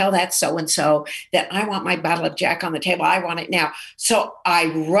and you tell that so-and-so that I want my bottle of Jack on the table. I want it now. So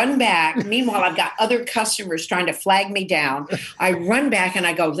I run back. Meanwhile, I've got other customers trying to flag me down. I run back and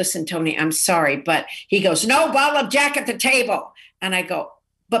I go, listen, Tony, I'm sorry. But he goes, no bottle of Jack at the table. And I go,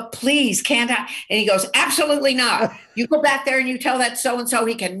 but please, can't I? And he goes, absolutely not. You go back there and you tell that so-and-so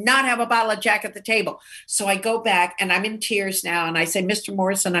he cannot have a bottle of Jack at the table. So I go back and I'm in tears now. And I say, Mr.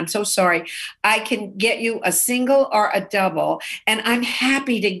 Morrison, I'm so sorry. I can get you a single or a double, and I'm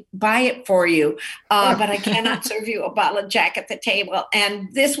happy to buy it for you. But I cannot serve you a bottle of Jack at the table.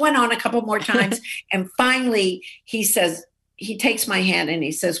 And this went on a couple more times. And finally, he says, he takes my hand and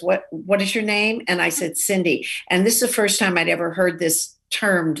he says, what is your name? And I said, Cindy. And this is the first time I'd ever heard this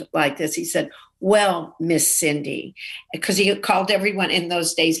termed like this. He said, well, Miss Cindy, because he called everyone in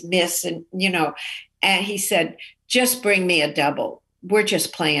those days Miss, and and he said, just bring me a double. We're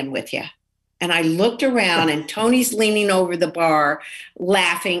just playing with you. And I looked around and Tony's leaning over the bar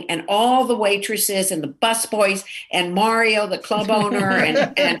laughing, and all the waitresses and the busboys and Mario, the club owner,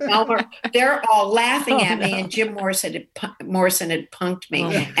 and Elmer, they're all laughing at me. And Jim Morrison had punked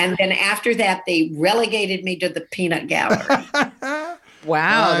me. And then after that, they relegated me to the peanut gallery.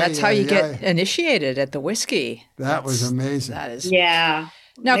 Wow, that's how you get initiated at the whiskey. That was amazing. That is. Yeah.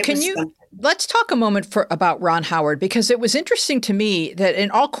 Now, let's talk a moment about Ron Howard, because it was interesting to me that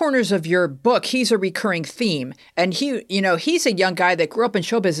in all corners of your book, he's a recurring theme. And he's a young guy that grew up in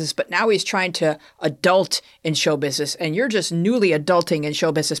show business, but now he's trying to adult in show business. And you're just newly adulting in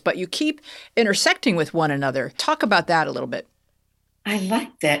show business, but you keep intersecting with one another. Talk about that a little bit. I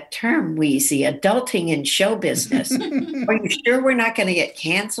like that term, Wheezy, adulting in show business. Are you sure we're not going to get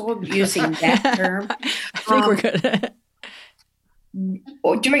canceled using that term? I think we're good.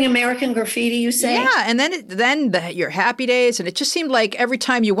 During American Graffiti, you say? Yeah, and then your Happy Days, and it just seemed like every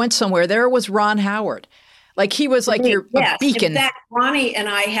time you went somewhere, there was Ron Howard. Like he was like your beacon. In fact, Ronnie and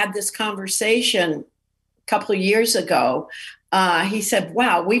I had this conversation a couple of years ago. He said,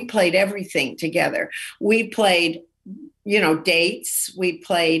 wow, we played everything together. We played dates. We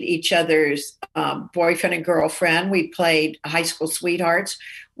played each other's boyfriend and girlfriend. We played high school sweethearts.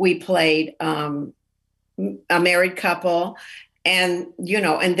 We played a married couple. And,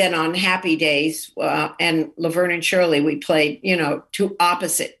 and then on Happy Days and Laverne and Shirley, we played, two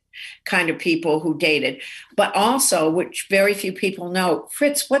opposite kind of people who dated. But also, which very few people know,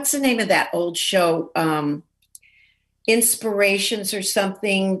 Fritz, what's the name of that old show? Inspirations or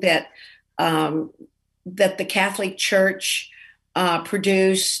something that the Catholic Church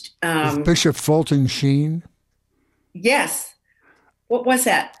produced. With Bishop Fulton Sheen? Yes. What was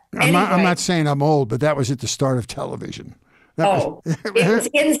that? I'm not saying I'm old, but that was at the start of television. It was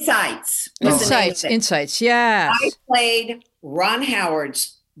Insights. Insights, yeah. I played Ron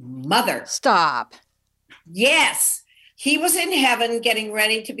Howard's mother. Stop. Yes. He was in heaven getting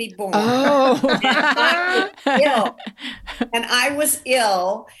ready to be born. Oh. And I was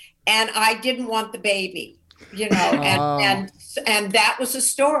ill. And I didn't want the baby, and that was a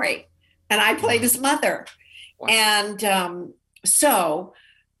story. And I played his mother. Wow. And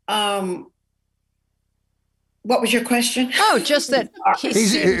what was your question? Oh, just that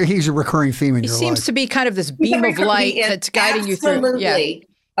he's a recurring theme in your life. He seems to be kind of this beam of light that's guiding you through. Absolutely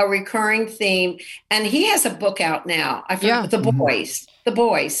a recurring theme. And he has a book out now. I forget The Boys. The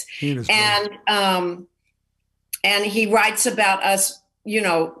Boys. And he writes about us,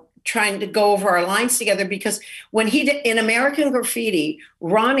 trying to go over our lines together, because when he did in American Graffiti,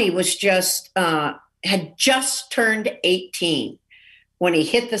 Ronnie was had just turned 18 when he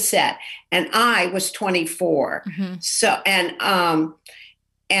hit the set, and I was 24. Mm-hmm. So and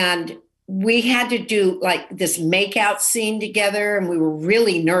we had to do like this makeout scene together, and we were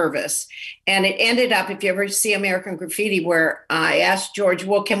really nervous. And it ended up, if you ever see American Graffiti, where I asked George,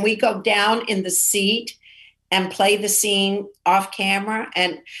 well, can we go down in the seat and play the scene off camera?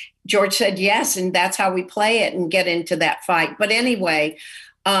 And George said yes, and that's how we play it and get into that fight. But anyway,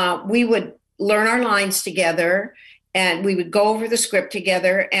 we would learn our lines together, and we would go over the script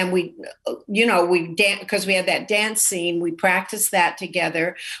together, and we dance, because we had that dance scene. We practiced that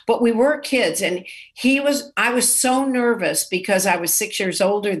together, but we were kids, and I was so nervous because I was 6 years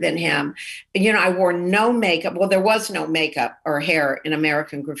older than him. I wore no makeup. Well, there was no makeup or hair in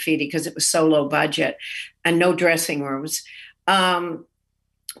American Graffiti because it was so low budget, and no dressing rooms.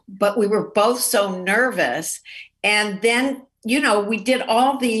 But we were both so nervous. And then we did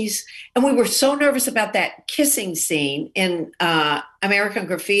all these, and we were so nervous about that kissing scene in American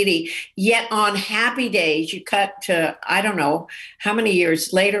Graffiti. Yet on Happy Days, you cut to, I don't know, how many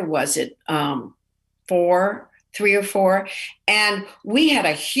years later was it? 3 or 4. And we had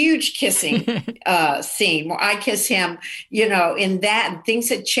a huge kissing scene where I kiss him, in that, and things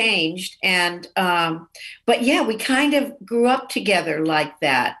had changed. And, but yeah, we kind of grew up together like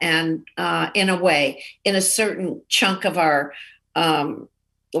that. And in a way, in a certain chunk of our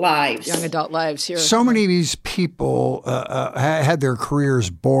lives. Young adult lives here. So many of these people had their careers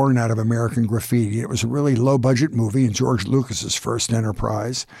born out of American Graffiti. It was a really low-budget movie and George Lucas's first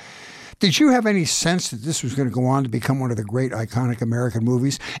enterprise. Did you have any sense that this was going to go on to become one of the great iconic American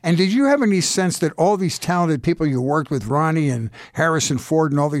movies? And did you have any sense that all these talented people you worked with, Ronnie and Harrison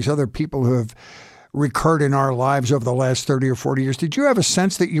Ford and all these other people who have recurred in our lives over the last 30 or 40 years, did you have a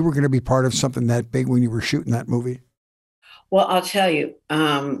sense that you were going to be part of something that big when you were shooting that movie? Well, I'll tell you,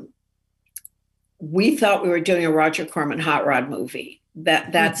 we thought we were doing a Roger Corman Hot Rod movie.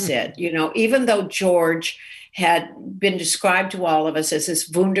 That's it. Even though George had been described to all of us as this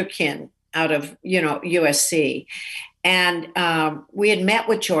wunderkind out of, USC. And we had met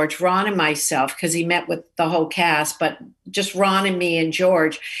with George, Ron and myself, because he met with the whole cast, but just Ron and me and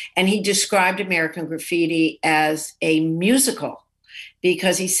George. And he described American Graffiti as a musical,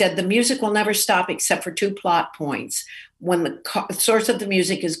 because he said the music will never stop except for 2 plot points. When the source of the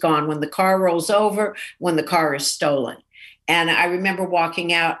music is gone, when the car rolls over, when the car is stolen. And I remember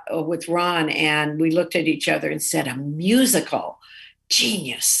walking out with Ron, and we looked at each other and said, a musical,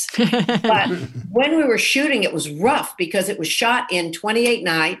 genius. But when we were shooting, it was rough because it was shot in 28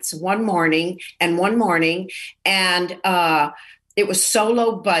 nights, one morning. And it was so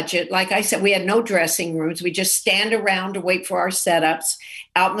low budget. Like I said, we had no dressing rooms. We just stand around to wait for our setups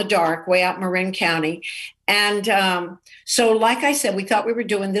out in the dark, way out in Marin County. And so, like I said, we thought we were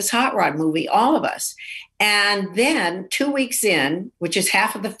doing this Hot Rod movie, all of us. And then 2 weeks in, which is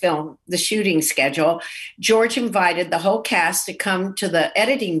half of the film, the shooting schedule, George invited the whole cast to come to the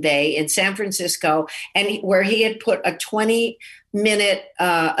editing bay in San Francisco, and where he had put a 20-minute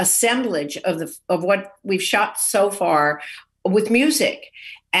assemblage of what we've shot so far with music.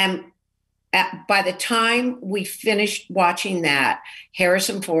 And by the time we finished watching that,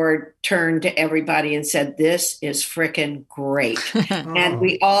 Harrison Ford turned to everybody and said, "This is frickin' great." And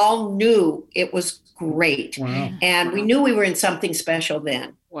we all knew it was great. Wow. And we knew we were in something special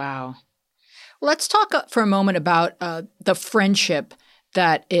then. Wow. Well, let's talk for a moment about the friendship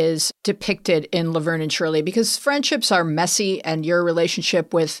that is depicted in Laverne and Shirley, because friendships are messy, and your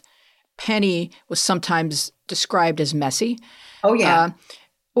relationship with Penny was sometimes described as messy. Oh, yeah.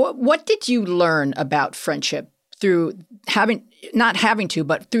 What did you learn about friendship through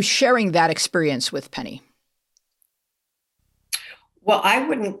but through sharing that experience with Penny? Well, I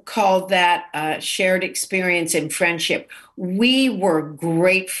wouldn't call that a shared experience in friendship. We were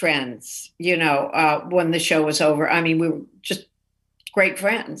great friends, when the show was over. I mean, we were just great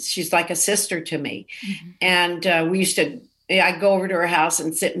friends. She's like a sister to me. Mm-hmm. And I'd go over to her house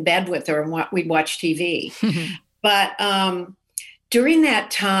and sit in bed with her, and we'd watch TV. But during that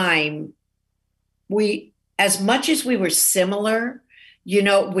time, as much as we were similar,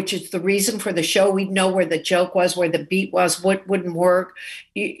 which is the reason for the show, we'd know where the joke was, where the beat was, what wouldn't work.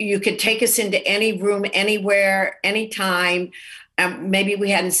 You could take us into any room, anywhere, anytime. Maybe we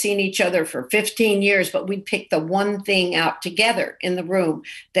hadn't seen each other for 15 years, but we'd pick the one thing out together in the room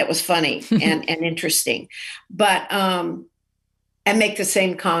that was funny and interesting. But, and make the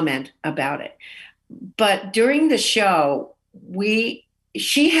same comment about it. But during the show,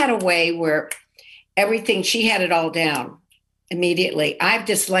 she had a way where she had it all down immediately. I have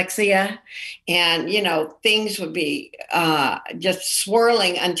dyslexia, and, things would be just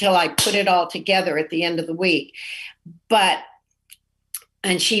swirling until I put it all together at the end of the week.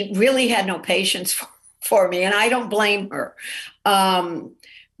 And she really had no patience for me, and I don't blame her.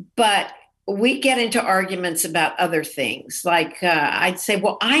 But we get into arguments about other things. Like I'd say,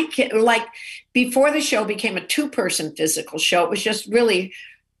 well, before the show became a 2-person physical show, it was just really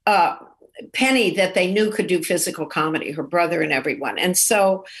Penny that they knew could do physical comedy, her brother and everyone. And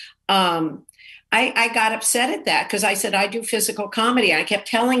so I got upset at that, because I said, I do physical comedy. I kept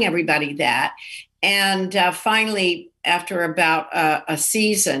telling everybody that. And finally, after about a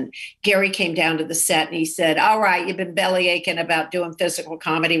season, Gary came down to the set and he said, all right, you've been belly aching about doing physical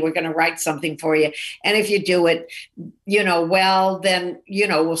comedy. We're going to write something for you. And if you do it, well, then,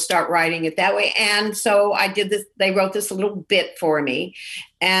 we'll start writing it that way. And so I did this. They wrote this little bit for me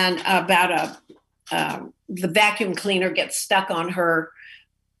and about the vacuum cleaner gets stuck on her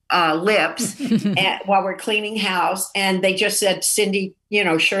lips while we're cleaning house. And they just said, Cindy,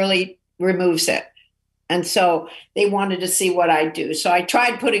 Shirley removes it. And so they wanted to see what I do. So I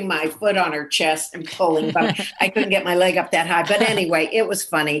tried putting my foot on her chest and pulling, but I couldn't get my leg up that high. But anyway, it was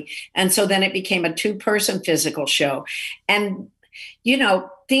funny. And so then it became a 2-person physical show. And,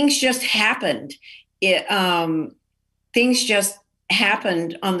 things just happened. Things just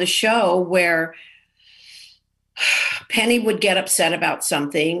happened on the show where Penny would get upset about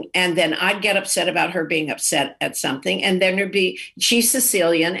something, and then I'd get upset about her being upset at something. And then she's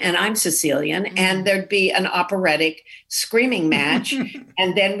Sicilian and I'm Sicilian, and there'd be an operatic screaming match.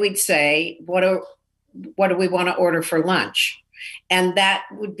 And then we'd say, what do we want to order for lunch? And that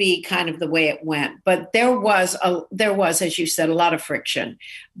would be kind of the way it went. But there was, as you said, a lot of friction,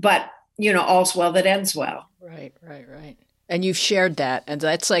 but all's well that ends well. Right. And you've shared that. And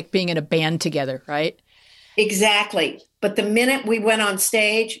that's like being in a band together, right? Exactly. But the minute we went on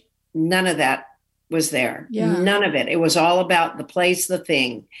stage, none of that was there. Yeah. None of it. It was all about the place, the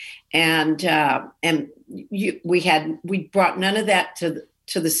thing. And we brought none of that to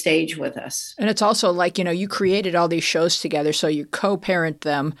the stage with us. And it's also like, you created all these shows together, so you co-parent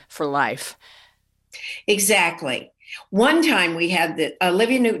them for life. Exactly. One time we had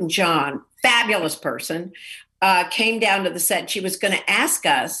Olivia Newton-John, fabulous person, came down to the set. She was going to ask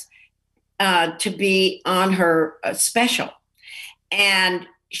us to be on her special. And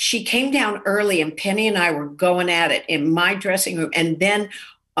she came down early, and Penny and I were going at it in my dressing room. And then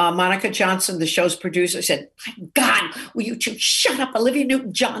Monica Johnson, the show's producer, said, my God, will you two shut up? Olivia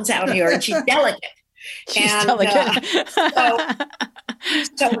Newton-John's out here, and she's delicate. She's delicate.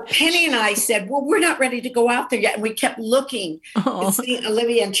 So Penny and I said, well, we're not ready to go out there yet. And we kept looking and seeing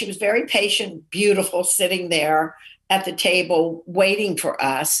Olivia, and she was very patient, beautiful, sitting there at the table waiting for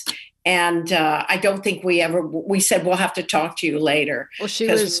us. And I don't think we said, we'll have to talk to you later. Well, she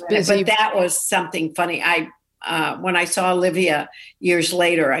was busy. But that was something funny. When I saw Olivia years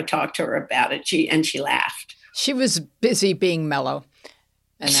later, I talked to her about it. She laughed. She was busy being mellow.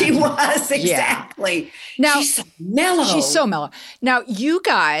 She was, exactly. Yeah. Now, she's so mellow. She's so mellow. Now, you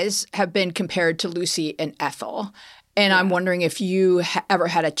guys have been compared to Lucy and Ethel. And I'm wondering if you ever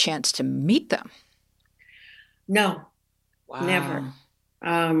had a chance to meet them. No. Wow. Never.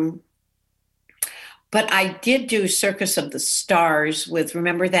 But I did do Circus of the Stars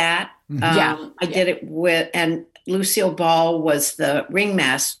remember that? Mm-hmm. I did it and Lucille Ball was the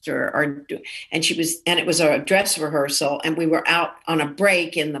ringmaster, and it was a dress rehearsal, and we were out on a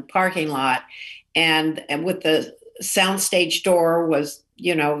break in the parking lot, and with the soundstage door was,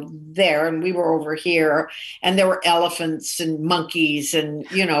 there, and we were over here, and there were elephants and monkeys and,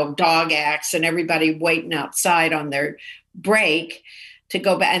 dog acts and everybody waiting outside on their break to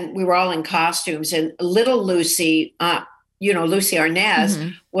go back, and we were all in costumes. And little Lucy, Lucy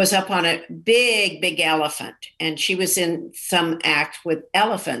Arnaz was up on a big elephant, and she was in some act with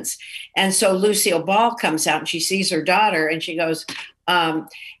elephants. And so Lucille Ball comes out and she sees her daughter and she goes,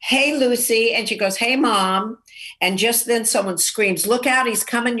 hey, Lucy. And she goes, hey, Mom. And just then someone screams, look out, he's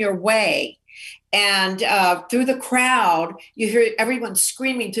coming your way. And through the crowd, you hear everyone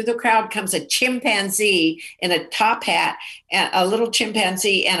screaming. Through the crowd comes a chimpanzee in a top hat, and a little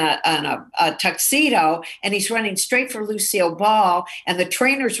chimpanzee and a tuxedo, and he's running straight for Lucille Ball. And the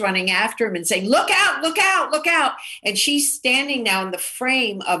trainer's running after him and saying, look out, look out, look out. And she's standing now in the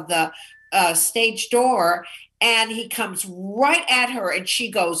frame of the stage door. And he comes right at her, and she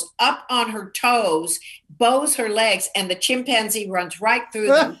goes up on her toes, bows her legs, and the chimpanzee runs right through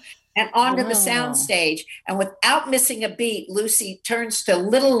them. And onto the sound stage. And without missing a beat, Lucy turns to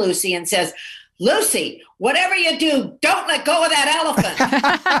little Lucy and says, Lucy, whatever you do, don't let go of that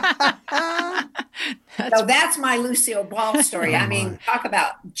elephant. So that's my Lucille Ball story. I mean, talk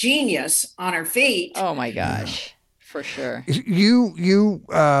about genius on her feet. Oh, my gosh. For sure. You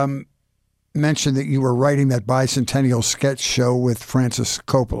mentioned that you were writing that bicentennial sketch show with Francis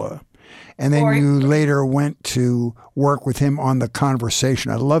Coppola. And then you later went to work with him on The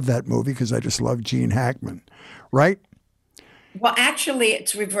Conversation. I love that movie because I just love Gene Hackman, right? Well, actually,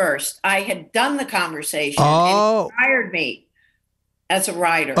 it's reversed. I had done The Conversation, and he hired me as a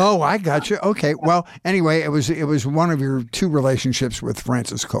writer. Oh, I got you. Okay. Well, anyway, it was one of your two relationships with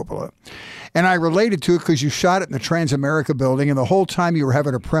Francis Coppola. And I related to it because you shot it in the Transamerica building, and the whole time you were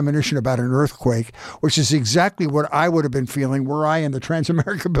having a premonition about an earthquake, which is exactly what I would have been feeling were I in the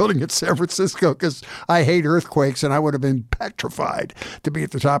Transamerica building at San Francisco, because I hate earthquakes, and I would have been petrified to be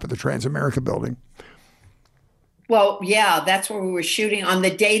at the top of the Transamerica building. Well, yeah, that's where we were shooting on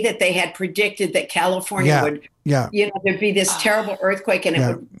the day that they had predicted that California would, there'd be this terrible earthquake and it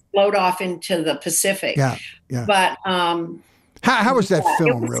would float off into the Pacific. Yeah, yeah. But how was that film?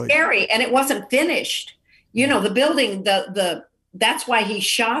 It was really scary, and it wasn't finished. The building, that's why he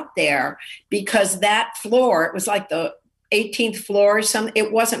shot there, because that floor, it was like the 18th floor or something.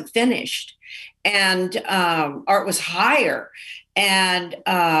 It wasn't finished, and or it was higher, and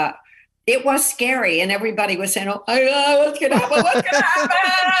it was scary, and everybody was saying, "Oh, what's going to happen? What's going to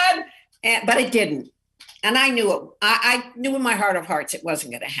happen?" But it didn't, and I knew it. I knew in my heart of hearts it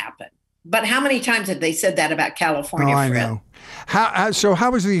wasn't going to happen. But how many times have they said that about California? Oh, I know.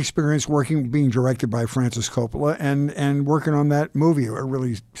 How was the experience being directed by Francis Coppola and working on that movie? A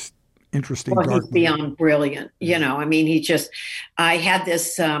really interesting. Well, dark he's beyond brilliant. I mean, I had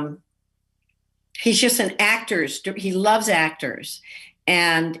this. He's just an actor. He loves actors,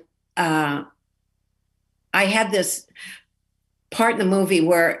 and I had this part in the movie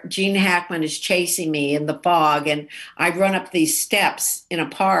where Gene Hackman is chasing me in the fog, and I run up these steps in a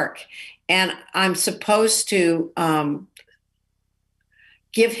park, and I'm supposed to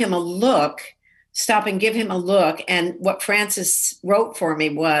give him a look, stop and give him a look. And what Francis wrote for me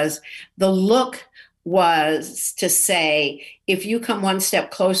was, the look was to say, if you come one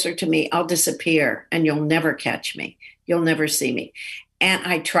step closer to me, I'll disappear and you'll never catch me. You'll never see me. And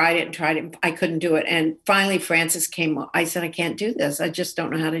I tried it and tried it. I couldn't do it. And finally, Francis came. I said, I can't do this. I just don't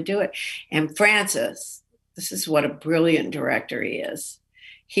know how to do it. And Francis, this is what a brilliant director he is.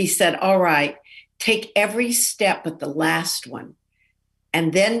 He said, all right, take every step but the last one,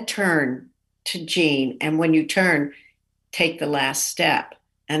 and then turn to Gene. And when you turn, take the last step.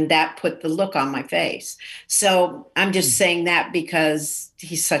 And that put the look on my face. So I'm just saying that because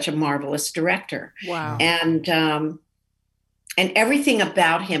he's such a marvelous director. Wow. And everything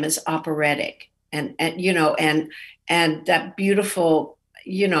about him is operatic, and that beautiful,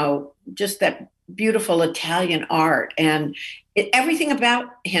 just that beautiful Italian art, and everything about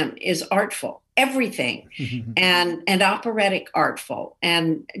him is artful, everything, and operatic artful,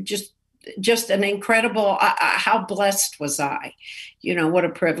 and just an incredible. How blessed was I? What a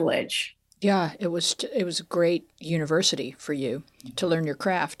privilege. Yeah, it was a great university for you to learn your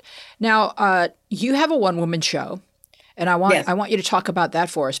craft. Now, you have a one-woman show. And I want you to talk about that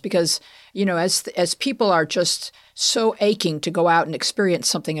for us, because, as people are just so aching to go out and experience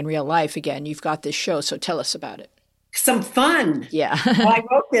something in real life again, you've got this show. So tell us about it. Some fun. Yeah. Well, I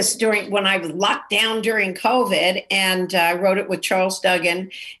wrote this when I was locked down during COVID, and I wrote it with Charles Duggan,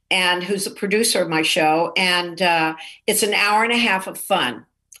 and who's the producer of my show. And it's an hour and a half of fun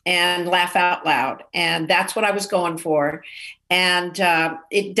and laugh out loud. And that's what I was going for. And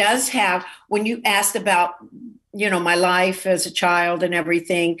it does have, when you asked about my life as a child and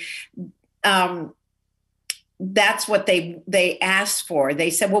everything, that's what they asked for. They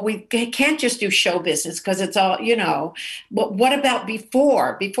said, well, we can't just do show business because it's all, but what about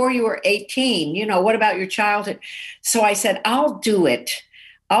before you were 18, what about your childhood? So I said, I'll do it.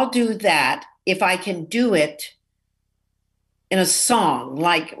 I'll do that if I can do it in a song.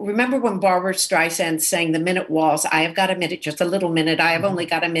 Like, remember when Barbara Streisand sang the Minute Waltz? I have got a minute, just a little minute. I have only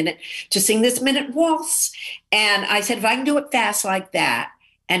got a minute to sing this minute waltz. And I said, if I can do it fast like that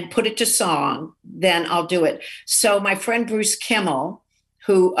and put it to song, then I'll do it. So my friend Bruce Kimmel,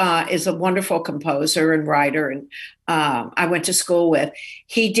 who is a wonderful composer and writer, and I went to school with,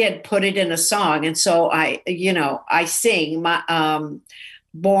 he did put it in a song. And so I sing my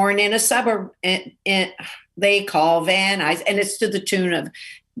Born in a Suburb, they call Van Nuys, and it's to the tune of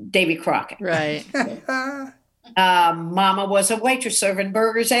Davy Crockett. Right. Mama was a waitress serving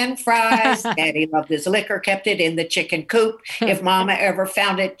burgers and fries. Daddy loved his liquor, kept it in the chicken coop. If Mama ever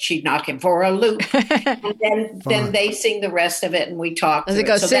found it, she'd knock him for a loop. And then they sing the rest of it, and we talk. Does it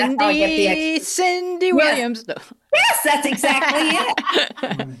go, so Cindy Williams? Yes. No. Yes, that's exactly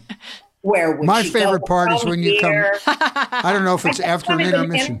it. Where would my favorite part is when you come. I don't know if it's after an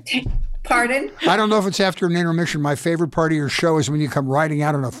intermission. Pardon? I don't know if it's after an intermission. My favorite part of your show is when you come riding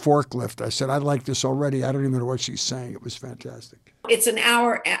out on a forklift. I said, I like this already. I don't even know what she's saying. It was fantastic. It's an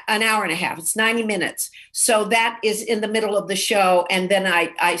hour and a half. It's 90 minutes. So that is in the middle of the show. And then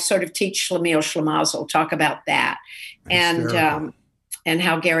I sort of teach Schlemiel Schlemazel, talk about that. And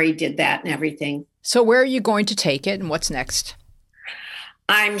how Gary did that and everything. So where are you going to take it, and what's next?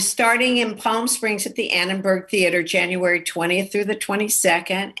 I'm starting in Palm Springs at the Annenberg Theater, January 20th through the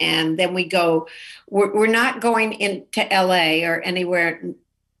 22nd. And then we're not going into LA or anywhere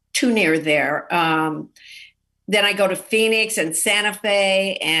too near there. Then I go to Phoenix and Santa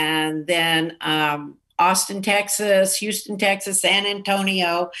Fe, and then Austin, Texas, Houston, Texas, San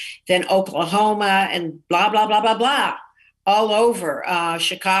Antonio, then Oklahoma, and blah, blah, blah, blah, blah. All over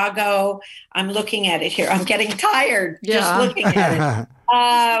Chicago. I'm looking at it here. I'm getting tired just looking at it.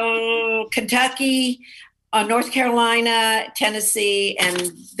 Kentucky, North Carolina, Tennessee,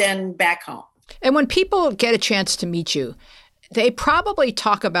 and then back home. And when people get a chance to meet you, they probably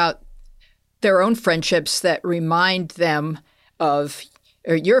talk about their own friendships that remind them of,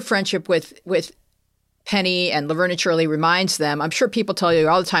 or your friendship with Penny and Laverne and Shirley reminds them. I'm sure people tell you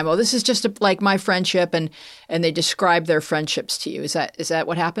all the time, "Oh, this is just like my friendship," and they describe their friendships to you. Is that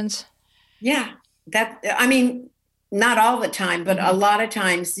what happens? Yeah, not all the time, but a lot of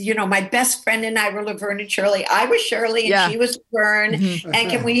times. My best friend and I were Laverne and Shirley. I was Shirley, and she was Laverne. Mm-hmm.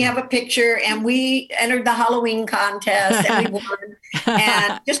 And can we have a picture? And we entered the Halloween contest, and we won,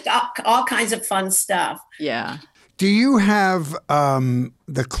 and just all kinds of fun stuff. Yeah. Do you have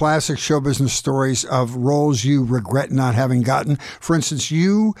the classic show business stories of roles you regret not having gotten? For instance,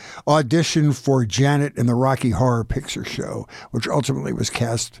 you auditioned for Janet in the Rocky Horror Picture Show, which ultimately was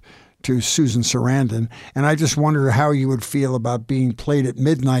cast to Susan Sarandon. And I just wonder how you would feel about being played at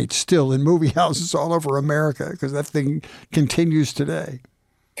midnight still in movie houses all over America, because that thing continues today.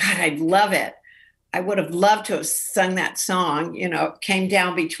 God, I'd love it. I would have loved to have sung that song, came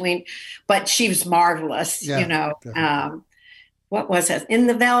down between, but she was marvelous, what was it? In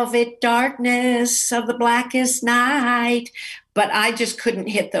the velvet darkness of the blackest night. But I just couldn't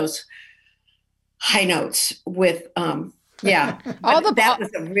hit those high notes with, that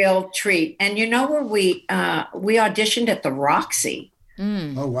was a real treat. And where we auditioned at the Roxy.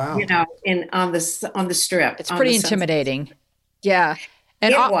 Mm. Oh, wow. On the Strip. It's pretty intimidating. Yeah.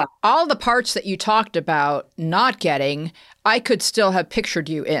 And all the parts that you talked about not getting, I could still have pictured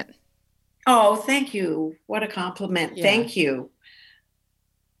you in. Oh, thank you. What a compliment. Yeah. Thank you.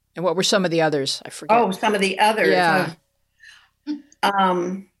 And what were some of the others? I forget. Oh, some of the others. Yeah.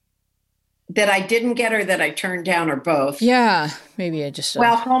 That I didn't get or that I turned down, or both. Yeah. Maybe I just...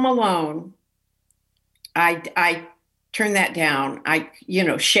 Well, Home Alone. I turned that down.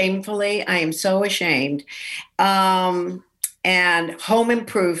 Shamefully. I am so ashamed. And Home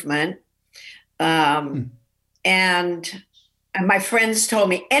Improvement. And my friends told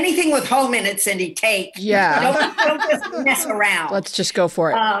me, anything with home in it, Cindy, take. Yeah. Don't just mess around. Let's just go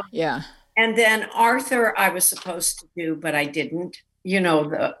for it. Yeah. And then Arthur, I was supposed to do, but I didn't.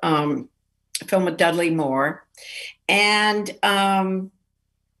 The film with Dudley Moore. And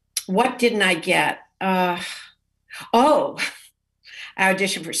what didn't I get? I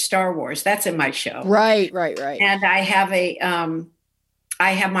auditioned for Star Wars. That's in my show. Right. And I have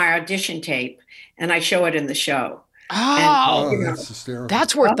my audition tape, and I show it in the show. Oh, and, that's hysterical.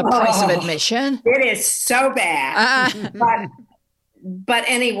 That's worth the price of admission. It is so bad. But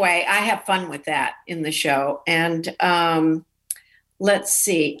anyway, I have fun with that in the show. And let's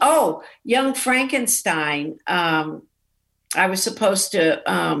see. Oh, Young Frankenstein. I was supposed to.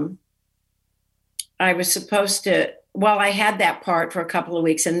 Well, I had that part for a couple of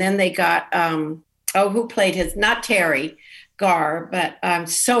weeks, and then they got, who played his, not Terry Garr, but I'm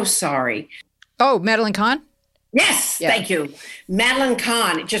so sorry. Oh, Madeline Kahn? Yes, Thank you. Madeline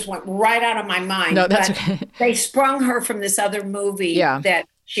Kahn. It just went right out of my mind. No, that's okay. They sprung her from this other movie that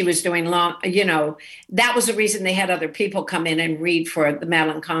she was doing that was the reason they had other people come in and read for the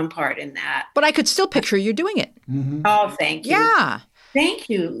Madeline Kahn part in that. But I could still picture you doing it. Mm-hmm. Oh, thank you. Yeah. Thank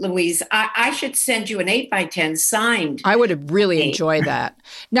you, Louise. I should send you an 8x10 signed. I would really enjoy that.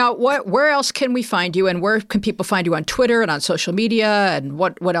 Now, where else can we find you, and where can people find you on Twitter and on social media, and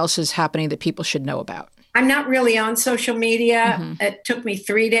what else is happening that people should know about? I'm not really on social media. Mm-hmm. It took me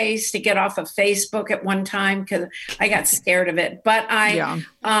 3 days to get off of Facebook at one time because I got scared of it. But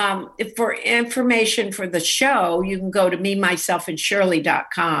for information for the show, you can go to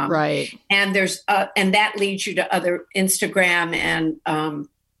memyselfandshirley.com. Right. And there's and that leads you to other Instagram and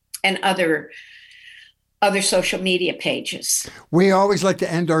other social media pages. We always like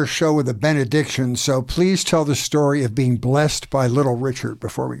to end our show with a benediction, so please tell the story of being blessed by Little Richard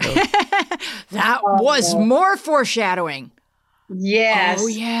before we go. That was more foreshadowing. Yes. Oh,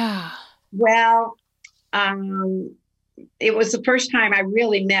 yeah. Well, it was the first time I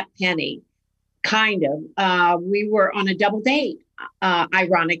really met Penny, kind of. We were on a double date,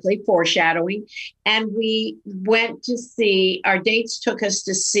 ironically, foreshadowing. And we went to see, our dates took us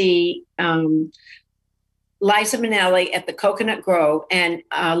to see Liza Minnelli at the Coconut Grove, and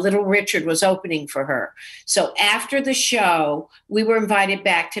Little Richard was opening for her. So after the show, we were invited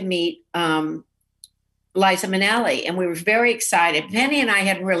back to meet Liza Minnelli, and we were very excited. Penny and I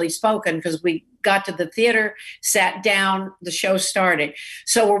hadn't really spoken because we got to the theater, sat down, the show started.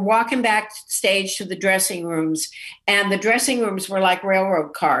 So we're walking backstage to the dressing rooms, and the dressing rooms were like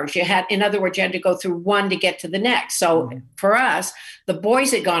railroad cars. In other words, you had to go through one to get to the next. So for us, the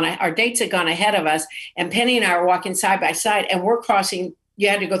boys our dates had gone ahead of us, and Penny and I were walking side by side, and we're crossing. You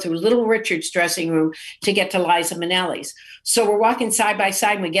had to go through Little Richard's dressing room to get to Liza Minnelli's. So we're walking side by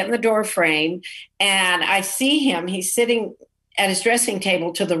side, and we get in the door frame, and I see him. He's sitting at his dressing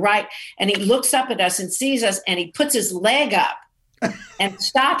table to the right, and he looks up at us and sees us, and he puts his leg up and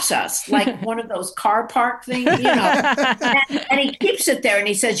stops us like one of those car park things, and he keeps it there, and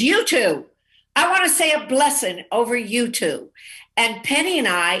he says, "You two, I want to say a blessing over you two." And Penny and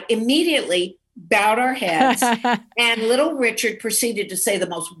I immediately bowed our heads, and Little Richard proceeded to say the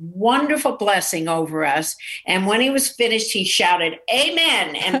most wonderful blessing over us. And when he was finished, he shouted,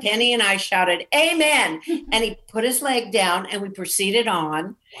 "Amen." And Penny and I shouted, "Amen." And he put his leg down, and we proceeded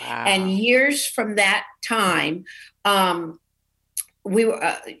on. Wow. And years from that time, we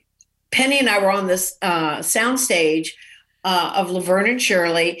were Penny and I were on this soundstage of Laverne and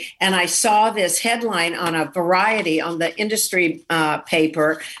Shirley, and I saw this headline on a Variety on the industry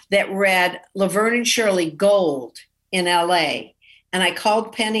paper that read Laverne and Shirley Gold in LA. And I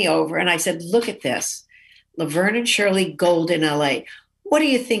called Penny over and I said, "Look at this, Laverne and Shirley Gold in LA. What do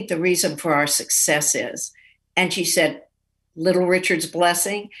you think the reason for our success is?" And she said, "Little Richard's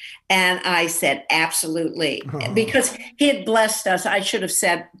blessing." And I said, "Absolutely." Because he had blessed us. I should have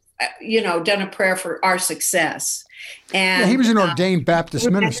said, done a prayer for our success. And he was an ordained Baptist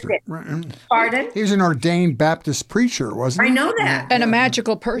minister. Pardon? He was an ordained Baptist preacher, wasn't he? I know that. And a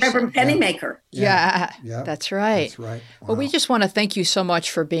magical person. Reverend Pennymaker. Yeah, that's right. That's right. Wow. Well, we just want to thank you so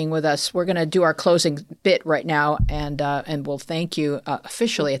much for being with us. We're going to do our closing bit right now, and we'll thank you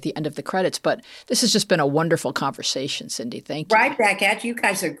officially at the end of the credits. But this has just been a wonderful conversation, Cindy. Thank you. Right back at you. You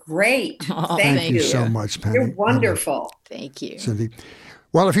guys are great. Thank you so much, Penny. You're wonderful. Thank you. Cindy.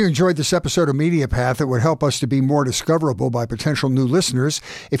 Well, if you enjoyed this episode of Media Path, it would help us to be more discoverable by potential new listeners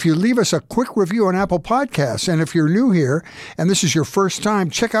if you leave us a quick review on Apple Podcasts. And if you're new here and this is your first time,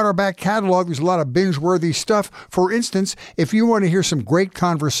 check out our back catalog. There's a lot of binge-worthy stuff. For instance, if you want to hear some great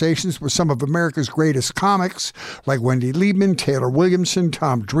conversations with some of America's greatest comics, like Wendy Liebman, Taylor Williamson,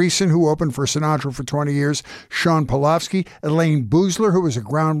 Tom Dreesen, who opened for Sinatra for 20 years, Sean Pulaski, Elaine Boozler, who was a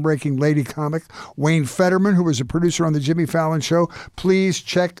groundbreaking lady comic, Wayne Fetterman, who was a producer on The Jimmy Fallon Show, please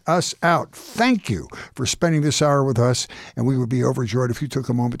check us out. Thank you for spending this hour with us, and we would be overjoyed if you took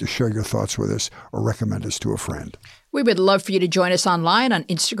a moment to share your thoughts with us or recommend us to a friend. We would love for you to join us online on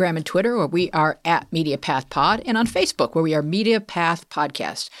Instagram and Twitter, where we are at MediaPathPod, and on Facebook, where we are MediaPath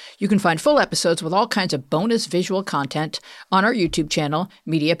Podcast. You can find full episodes with all kinds of bonus visual content on our YouTube channel,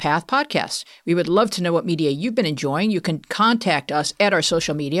 MediaPath Podcast. We would love to know what media you've been enjoying. You can contact us at our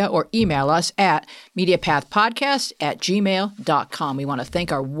social media or email us at MediaPathPodcast@gmail.com. We want to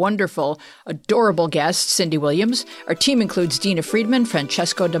thank our wonderful, adorable guest, Cindy Williams. Our team includes Dina Friedman,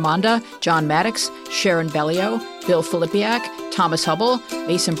 Francesco Demanda, John Maddox, Sharon Bellio, Bill Filipiak, Thomas Hubble,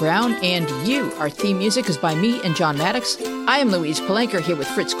 Mason Brown, and you. Our theme music is by me and John Maddox. I am Louise Palanker here with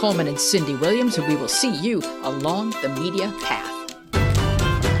Fritz Coleman and Cindy Williams, and we will see you along the media path.